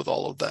deal with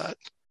all of that?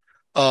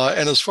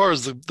 And as far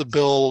as the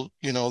bill,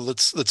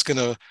 that's going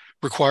to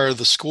require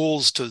the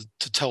schools to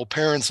tell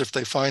parents if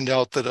they find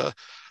out that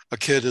a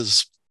kid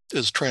is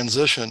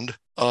transitioned.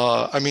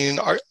 I mean,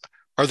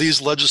 are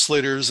these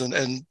legislators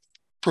and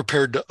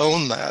prepared to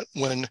own that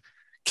when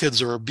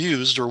kids are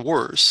abused or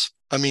worse?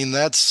 I mean,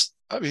 that's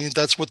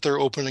what they're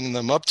opening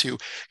them up to.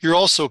 You're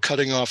also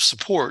cutting off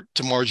support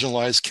to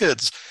marginalized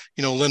kids.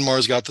 You know,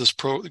 Linn-Mar's got this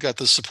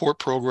support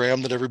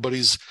program that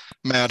everybody's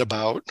mad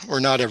about, or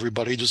not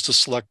everybody, just a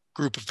select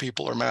group of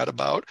people are mad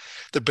about,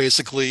 that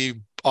basically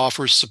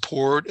offers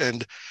support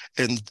and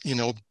you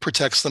know,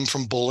 protects them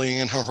from bullying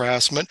and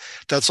harassment.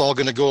 That's all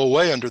going to go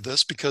away under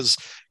this, because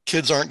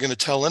kids aren't going to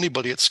tell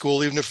anybody at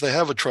school, even if they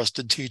have a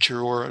trusted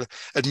teacher or an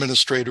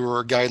administrator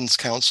or a guidance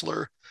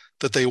counselor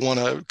that they want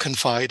to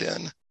confide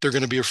in. They're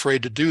going to be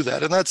afraid to do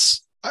that. And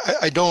that's,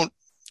 I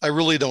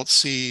really don't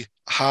see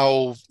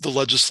how the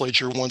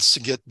legislature wants to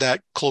get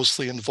that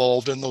closely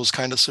involved in those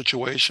kind of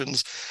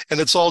situations. And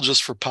it's all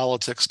just for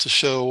politics, to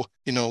show,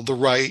 you know, the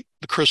right,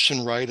 the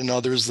Christian right, and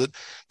others that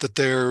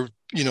they're,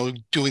 you know,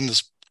 doing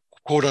this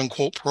quote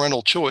unquote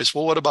parental choice.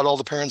 Well, what about all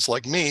the parents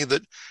like me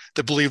that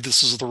believe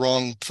this is the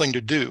wrong thing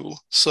to do?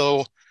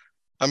 So,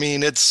 I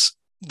mean,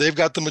 they've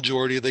got the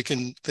majority. They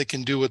can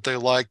do what they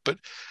like, but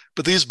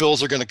these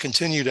bills are going to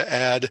continue to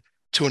add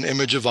to an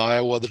image of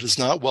Iowa that is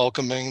not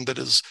welcoming, that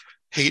is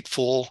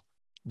hateful,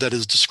 that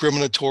is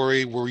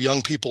discriminatory, where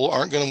young people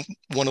aren't going to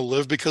want to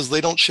live because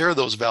they don't share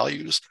those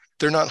values.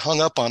 They're not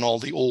hung up on all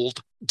the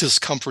old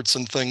discomforts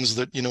and things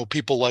that, you know,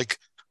 people like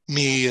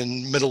me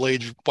and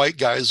middle-aged white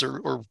guys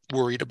are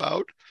worried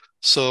about.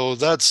 So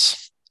I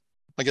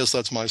guess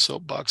that's my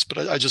soapbox.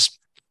 But I just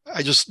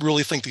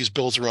really think these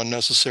bills are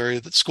unnecessary,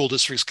 that school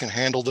districts can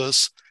handle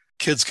this,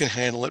 kids can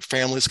handle it,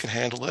 families can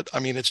handle it. I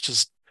mean, it's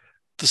just,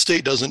 the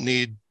state doesn't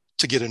need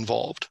to get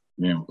involved.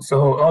 Yeah.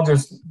 So I'll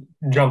just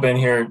jump in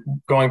here,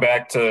 going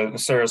back to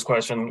Sarah's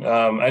question.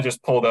 I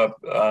just pulled up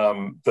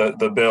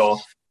the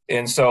bill.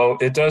 And so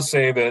it does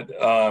say that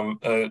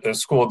a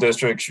school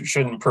district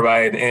shouldn't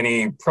provide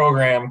any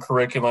program,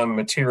 curriculum,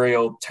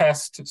 material,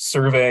 test,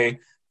 survey,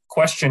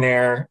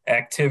 questionnaire,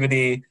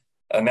 activity,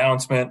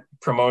 announcement,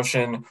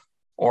 promotion,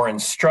 or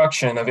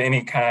instruction of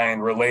any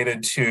kind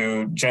related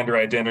to gender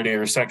identity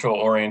or sexual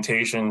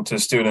orientation to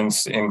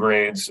students in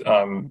grades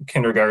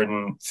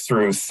kindergarten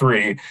through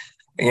 3.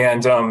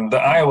 And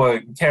the Iowa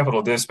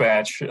Capitol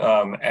Dispatch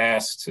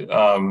asked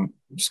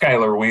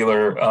Skylar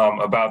Wheeler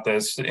about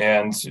this,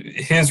 and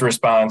his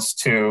response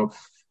to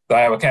the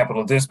Iowa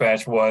Capitol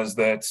Dispatch was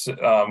that,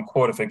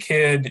 quote, if a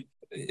kid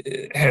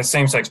has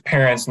same-sex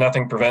parents,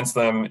 nothing prevents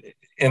them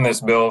in this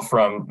bill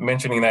from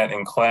mentioning that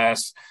in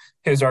class.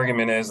 His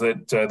argument is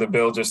that the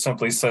bill just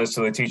simply says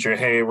to the teacher,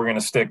 hey, we're going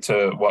to stick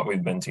to what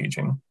we've been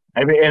teaching.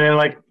 I mean,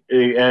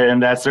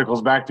 and that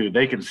circles back to,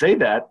 they can say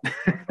that.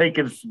 they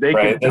can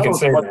tell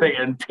us what they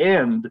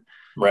intend.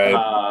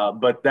 Right.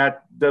 But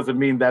that doesn't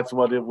mean that's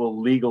what it will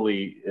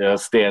legally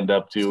stand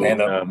up to.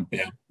 And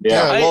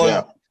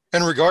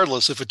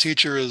regardless, if a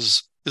teacher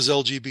is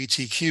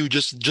LGBTQ,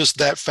 just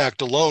that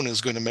fact alone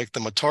is going to make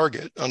them a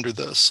target under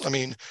this. I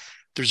mean,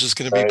 there's just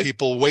going to be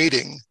people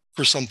waiting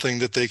for something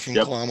that they can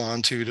glom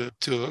onto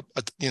to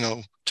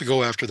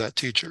go after that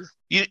teacher.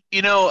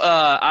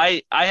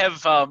 I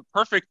have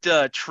perfect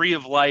tree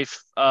of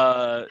life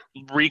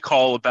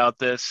recall about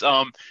this.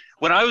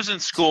 When I was in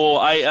school,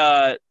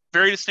 I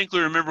very distinctly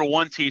remember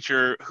one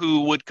teacher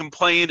who would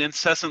complain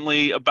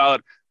incessantly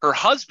about her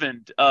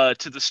husband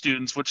to the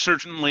students, which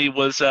certainly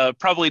was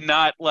probably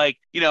not like,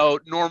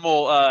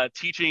 normal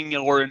teaching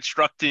or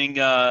instructing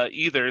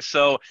either.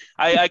 So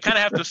I kind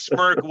of have to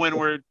smirk when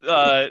we're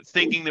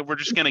thinking that we're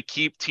just going to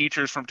keep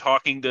teachers from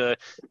talking to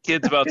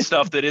kids about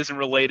stuff that isn't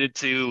related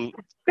to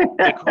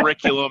the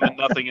curriculum and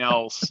nothing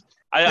else.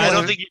 I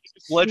don't think you can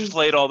just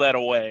legislate all that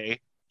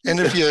away. And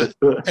if the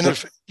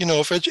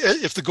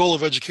goal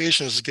of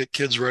education is to get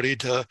kids ready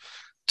to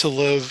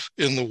live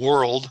in the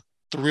world,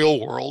 the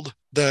real world,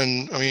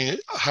 then, I mean,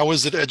 how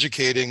is it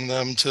educating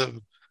them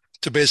to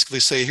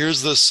basically say,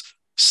 here's this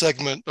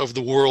segment of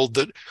the world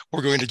that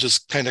we're going to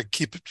just kind of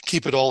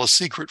keep it all a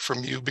secret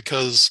from you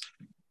because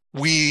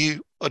we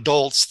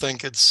adults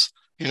think it's,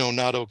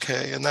 not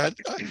okay. And that,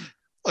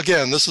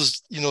 again, this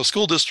is,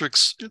 school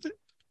districts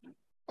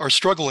are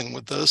struggling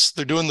with this.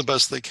 They're doing the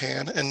best they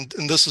can. And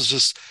this is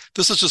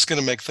just going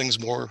to make things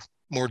more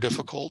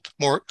difficult,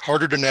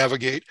 harder to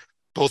navigate,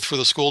 both for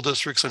the school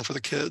districts and for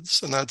the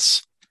kids. And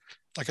that's,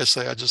 like I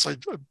say, I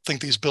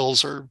think these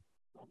bills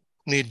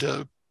need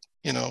to,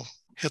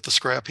 hit the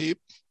scrap heap.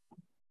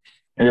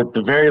 And at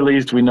the very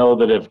least, we know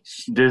that if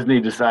Disney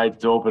decides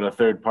to open a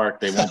third park,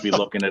 they won't be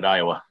looking at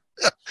Iowa.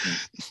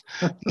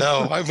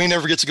 No, I may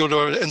never get to go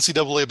to an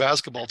NCAA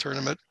basketball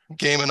tournament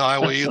game in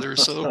Iowa either.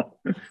 So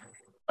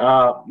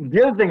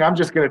the other thing I'm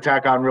just going to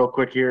tack on real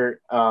quick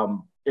here,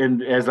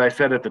 and as I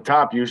said at the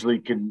top, usually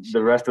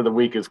the rest of the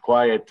week is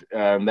quiet.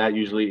 That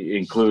usually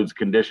includes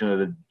condition of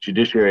the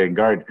judiciary and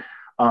guard.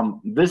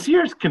 This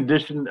year's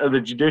condition of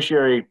the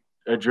judiciary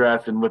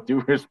address, and with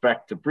due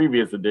respect to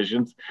previous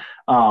editions,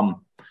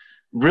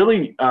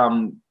 really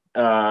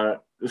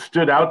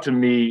stood out to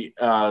me,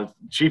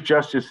 Chief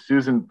Justice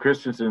Susan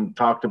Christensen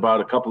talked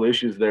about a couple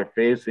issues they're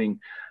facing,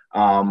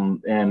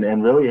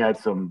 and really had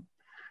some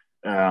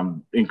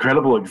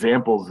incredible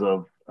examples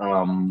of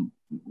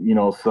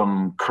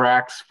some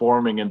cracks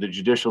forming in the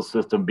judicial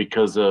system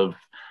because of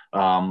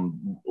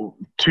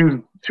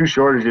two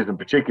shortages in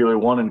particular.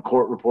 One in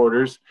court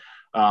reporters,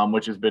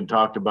 which has been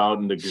talked about,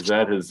 and the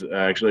Gazette has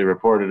actually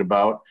reported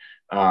about.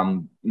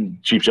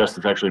 Chief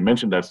Justice actually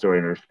mentioned that story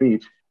in her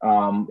speech.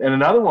 And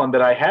another one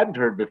that I hadn't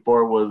heard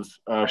before was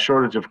a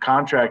shortage of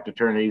contract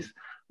attorneys,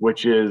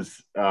 which are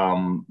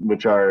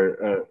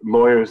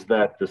lawyers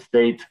that the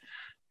state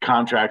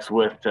contracts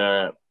with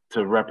to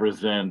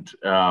represent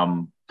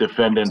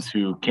defendants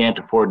who can't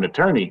afford an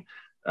attorney.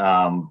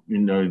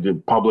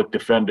 The public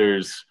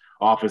defender's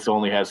office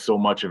only has so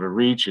much of a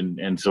reach,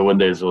 and so when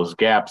there's those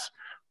gaps,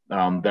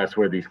 that's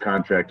where these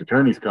contract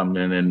attorneys come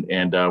in,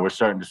 and we're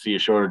starting to see a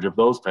shortage of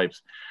those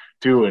types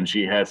too. And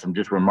she had some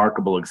just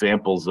remarkable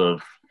examples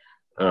of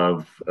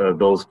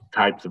those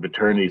types of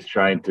attorneys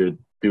trying to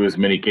do as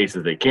many cases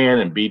as they can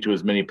and be to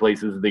as many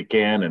places as they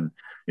can, and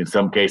in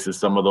some cases,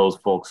 some of those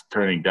folks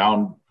turning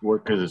down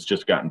work because it's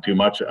just gotten too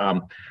much.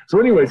 So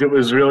anyways, it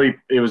was really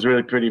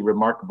pretty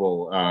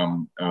remarkable.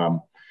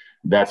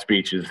 That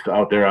speech is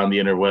out there on the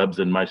interwebs,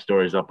 and my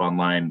story's up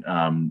online.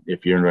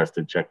 If you're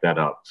interested, check that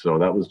out. So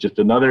that was just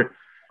another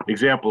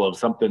example of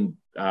something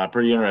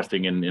pretty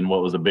interesting in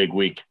what was a big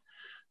week,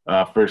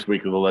 first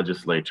week of the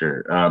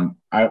legislature.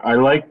 I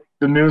like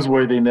the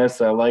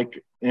newsworthiness. I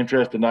like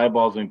interest in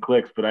eyeballs and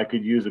clicks, but I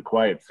could use a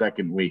quiet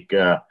second week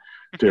to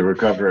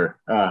recover.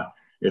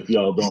 If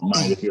y'all don't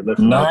mind, if you're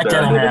listening. Not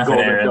gonna happen,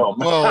 Aaron.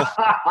 Well,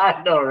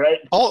 I know, right?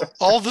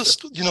 All this,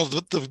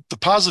 the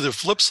positive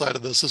flip side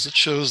of this is it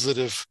shows that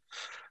if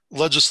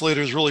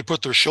legislators really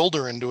put their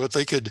shoulder into it,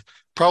 they could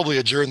probably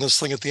adjourn this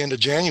thing at the end of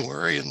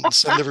January and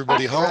send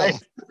everybody home.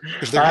 Right.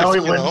 If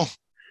they're,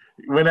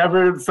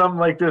 whenever something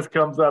like this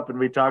comes up and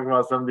we talk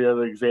about some of the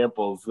other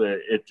examples,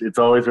 it's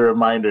always a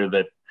reminder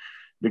that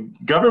the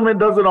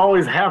government doesn't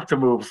always have to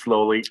move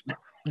slowly.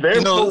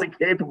 They're fully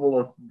capable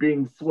of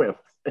being swift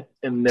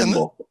and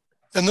nimble.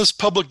 And this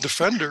public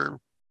defender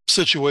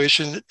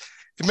situation,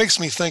 it makes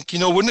me think,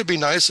 wouldn't it be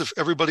nice if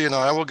everybody in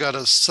Iowa got a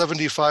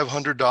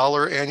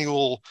 $7,500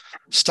 annual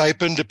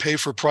stipend to pay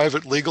for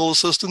private legal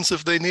assistance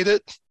if they need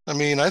it? I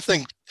mean, I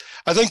think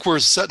we're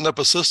setting up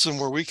a system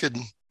where we could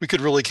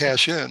really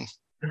cash in.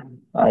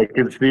 I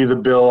can see the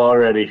bill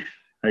already.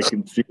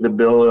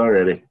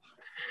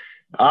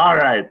 All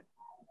right.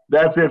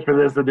 That's it for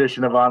this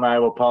edition of On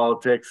Iowa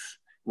Politics.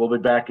 We'll be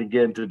back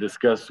again to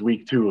discuss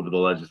week 2 of the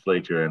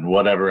legislature and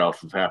whatever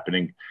else is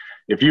happening.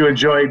 If you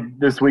enjoyed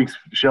this week's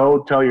show,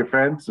 tell your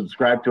friends,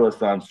 subscribe to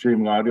us on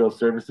streaming audio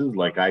services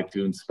like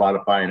iTunes,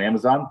 Spotify, and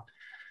Amazon.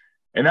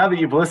 And now that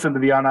you've listened to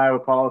the On Iowa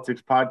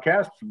Politics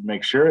podcast,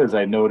 make sure, as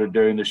I noted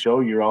during the show,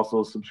 you're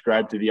also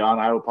subscribed to the On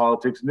Iowa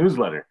Politics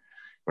newsletter,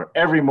 where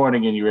every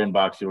morning in your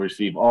inbox, you'll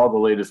receive all the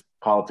latest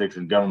politics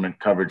and government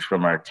coverage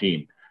from our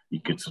team. You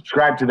can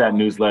subscribe to that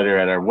newsletter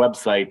at our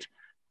website,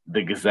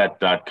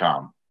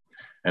 thegazette.com.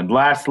 And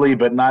lastly,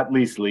 but not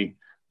leastly,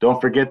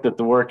 don't forget that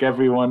the work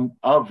everyone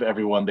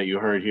that you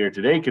heard here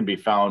today can be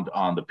found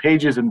on the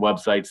pages and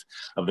websites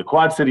of the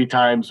Quad City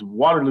Times,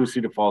 Waterloo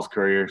Cedar Falls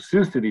Courier,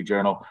 Sioux City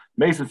Journal,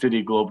 Mason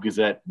City Globe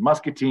Gazette,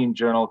 Muscatine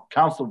Journal,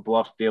 Council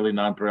Bluffs Daily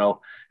Nonpareil,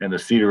 and the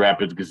Cedar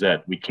Rapids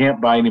Gazette. We can't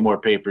buy any more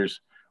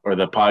papers or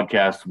the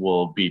podcast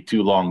will be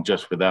too long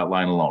just for that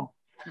line alone.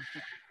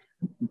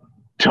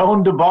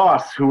 Tone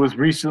DeBoss, who was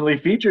recently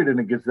featured in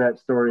a Gazette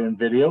story and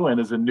video and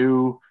is a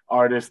new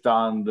artist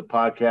on the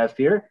podcast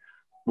here,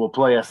 will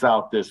play us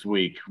out this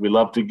week. We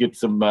love to get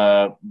some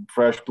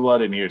fresh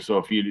blood in here. So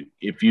if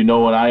you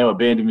know an Iowa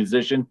band and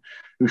musician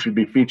who should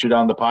be featured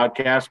on the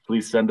podcast,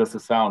 please send us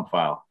a sound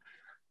file.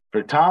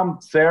 For Tom,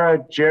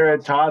 Sarah,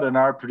 Jared, Todd, and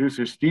our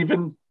producer,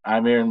 Stephen,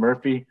 I'm Aaron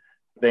Murphy.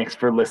 Thanks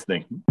for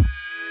listening.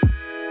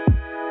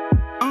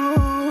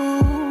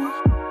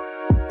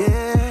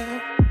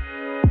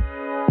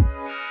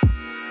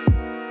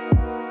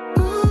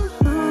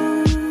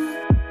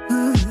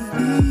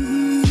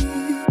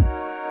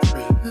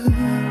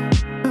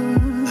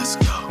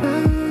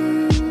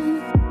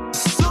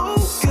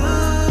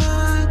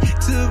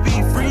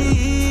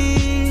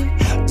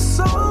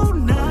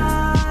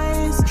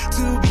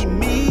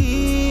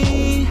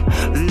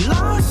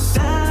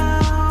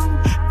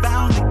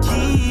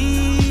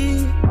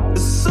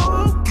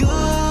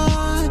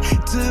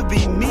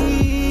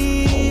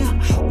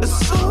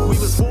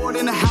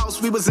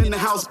 In the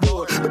house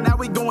board, but now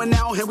we going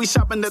out and we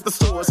shopping at the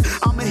stores.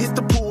 I'ma hit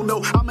the pool,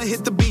 no, I'ma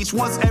hit the beach.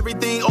 Once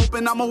everything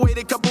open, I'ma wait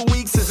a couple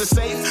weeks. Is it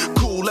safe?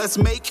 Cool, let's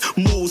make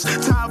moves.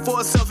 Time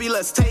for a selfie,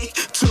 let's take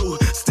 2.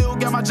 Still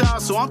got my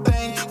job, so I'm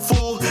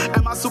thankful.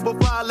 Am I super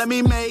fly? Let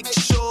me make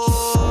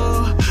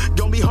sure.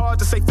 Gonna be hard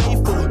to stay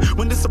faithful.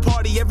 When it's a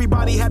party,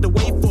 everybody had to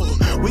wait for.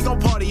 We gon'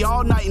 party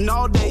all night and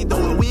all day,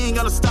 though. And we ain't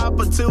gonna stop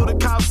until the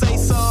cops say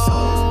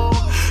so.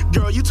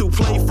 Girl, you too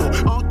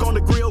playful. Unk on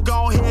the grill,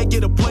 go ahead,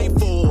 get a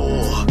plateful.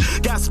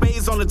 Got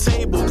spades on the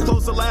table.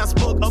 Close the last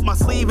book, up my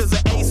sleeve is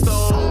an ace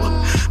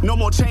though. No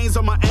more chains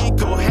on my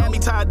ankle. Had me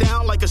tied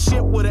down like a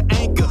ship with an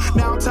anchor.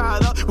 Now I'm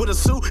tied up with a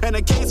suit and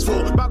a case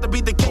full. About to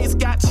beat the case,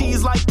 got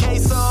cheese like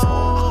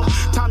queso.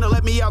 Time to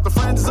let me out the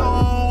friend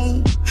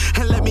zone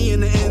and let me in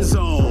the end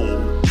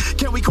zone.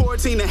 Can we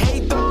quarantine the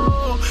hate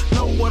though?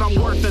 Know what I'm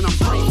worth and I'm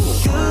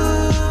grateful.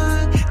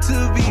 Good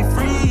to be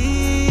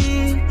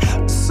free.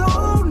 So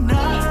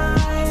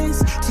nice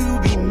to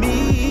be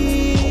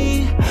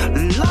me.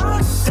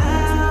 Locked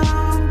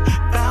down,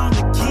 found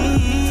the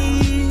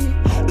key.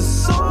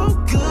 So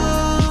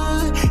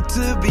good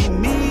to be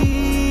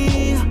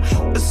me.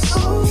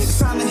 It's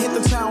time to hit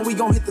the town, we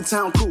gon' hit the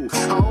town cool.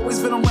 I always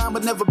been around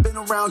but never been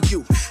around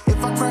you.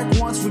 If I crack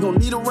once, we gon'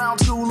 need a round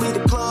two. Lead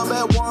the club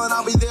at 1,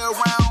 I'll be there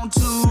round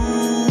 2.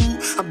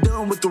 I'm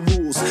done with the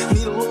rules.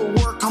 Need a little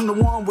work, I'm the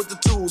one with the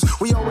tools.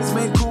 We always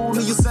been cool,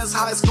 knew you since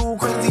high school.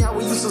 Crazy how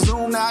we used to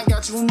Zoom, now I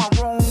got you in my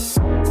room.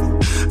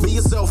 Be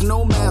yourself,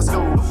 no mask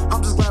on.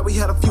 I'm just glad we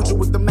had a future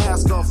with the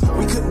mask off.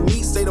 We couldn't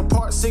meet, stayed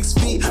apart 6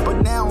 feet.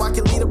 But now I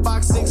can lead a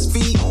box 6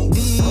 feet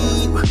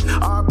deep.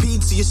 RP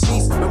to your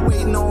sheets, been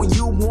waiting on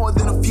you more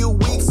than a few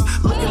weeks.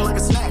 Looking like a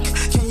snack,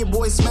 can your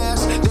boy smash?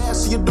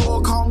 Dash to your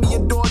door, call me a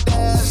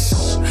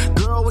DoorDash.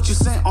 Girl, what you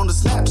sent on the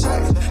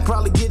Snapchat?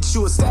 Probably get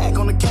you a stack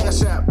on the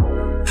Cash App.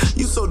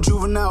 You so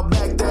juvenile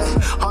back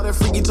that. All that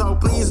freaky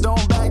talk, please don't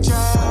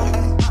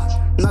backtrack.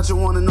 Not your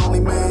one and only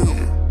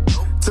man.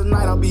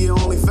 Tonight I'll be your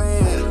only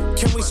fan.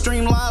 Can we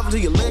stream live to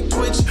your leg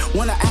twitch?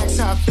 When I asked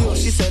how I feel,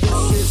 she said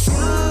it's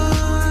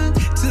good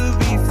to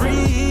be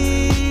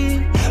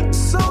free.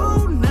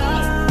 So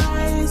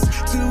nice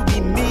to be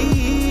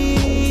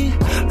me.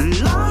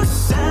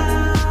 Locked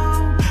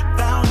down,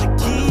 found the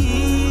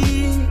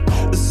key.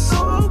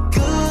 So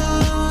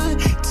good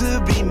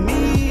to be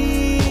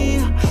me.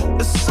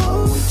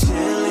 So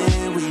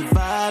chillin', we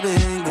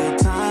vibing, good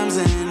times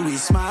and we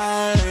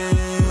smiling.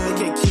 They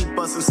can't keep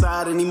us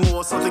inside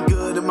anymore. Something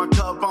good in my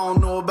cup, I don't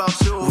know about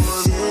yours. We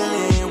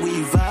chillin',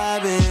 we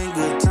vibing,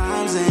 good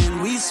times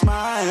and we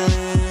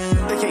smiling.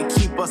 They can't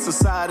keep us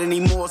inside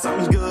anymore.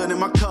 Something good in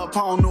my cup, I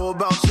don't know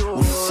about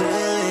yours. We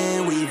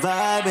chillin', we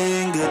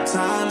vibing, good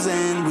times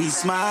and we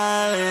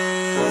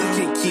smiling. They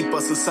can't keep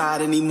us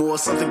inside anymore.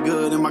 Something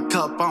good in my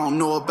cup, I don't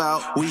know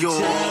about we yours.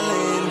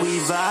 Chillin', we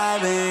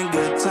vibing,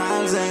 good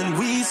times and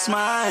we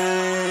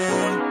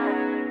smiling.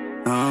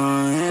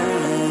 Oh yeah.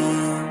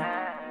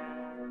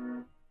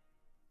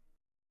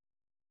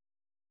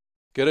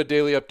 Get a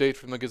daily update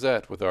from the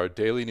Gazette with our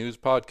daily news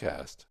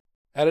podcast.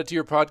 Add it to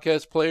your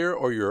podcast player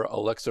or your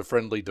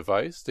Alexa-friendly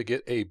device to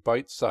get a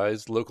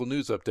bite-sized local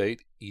news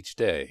update each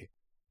day.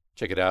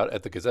 Check it out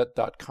at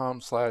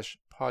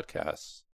thegazette.com/podcasts.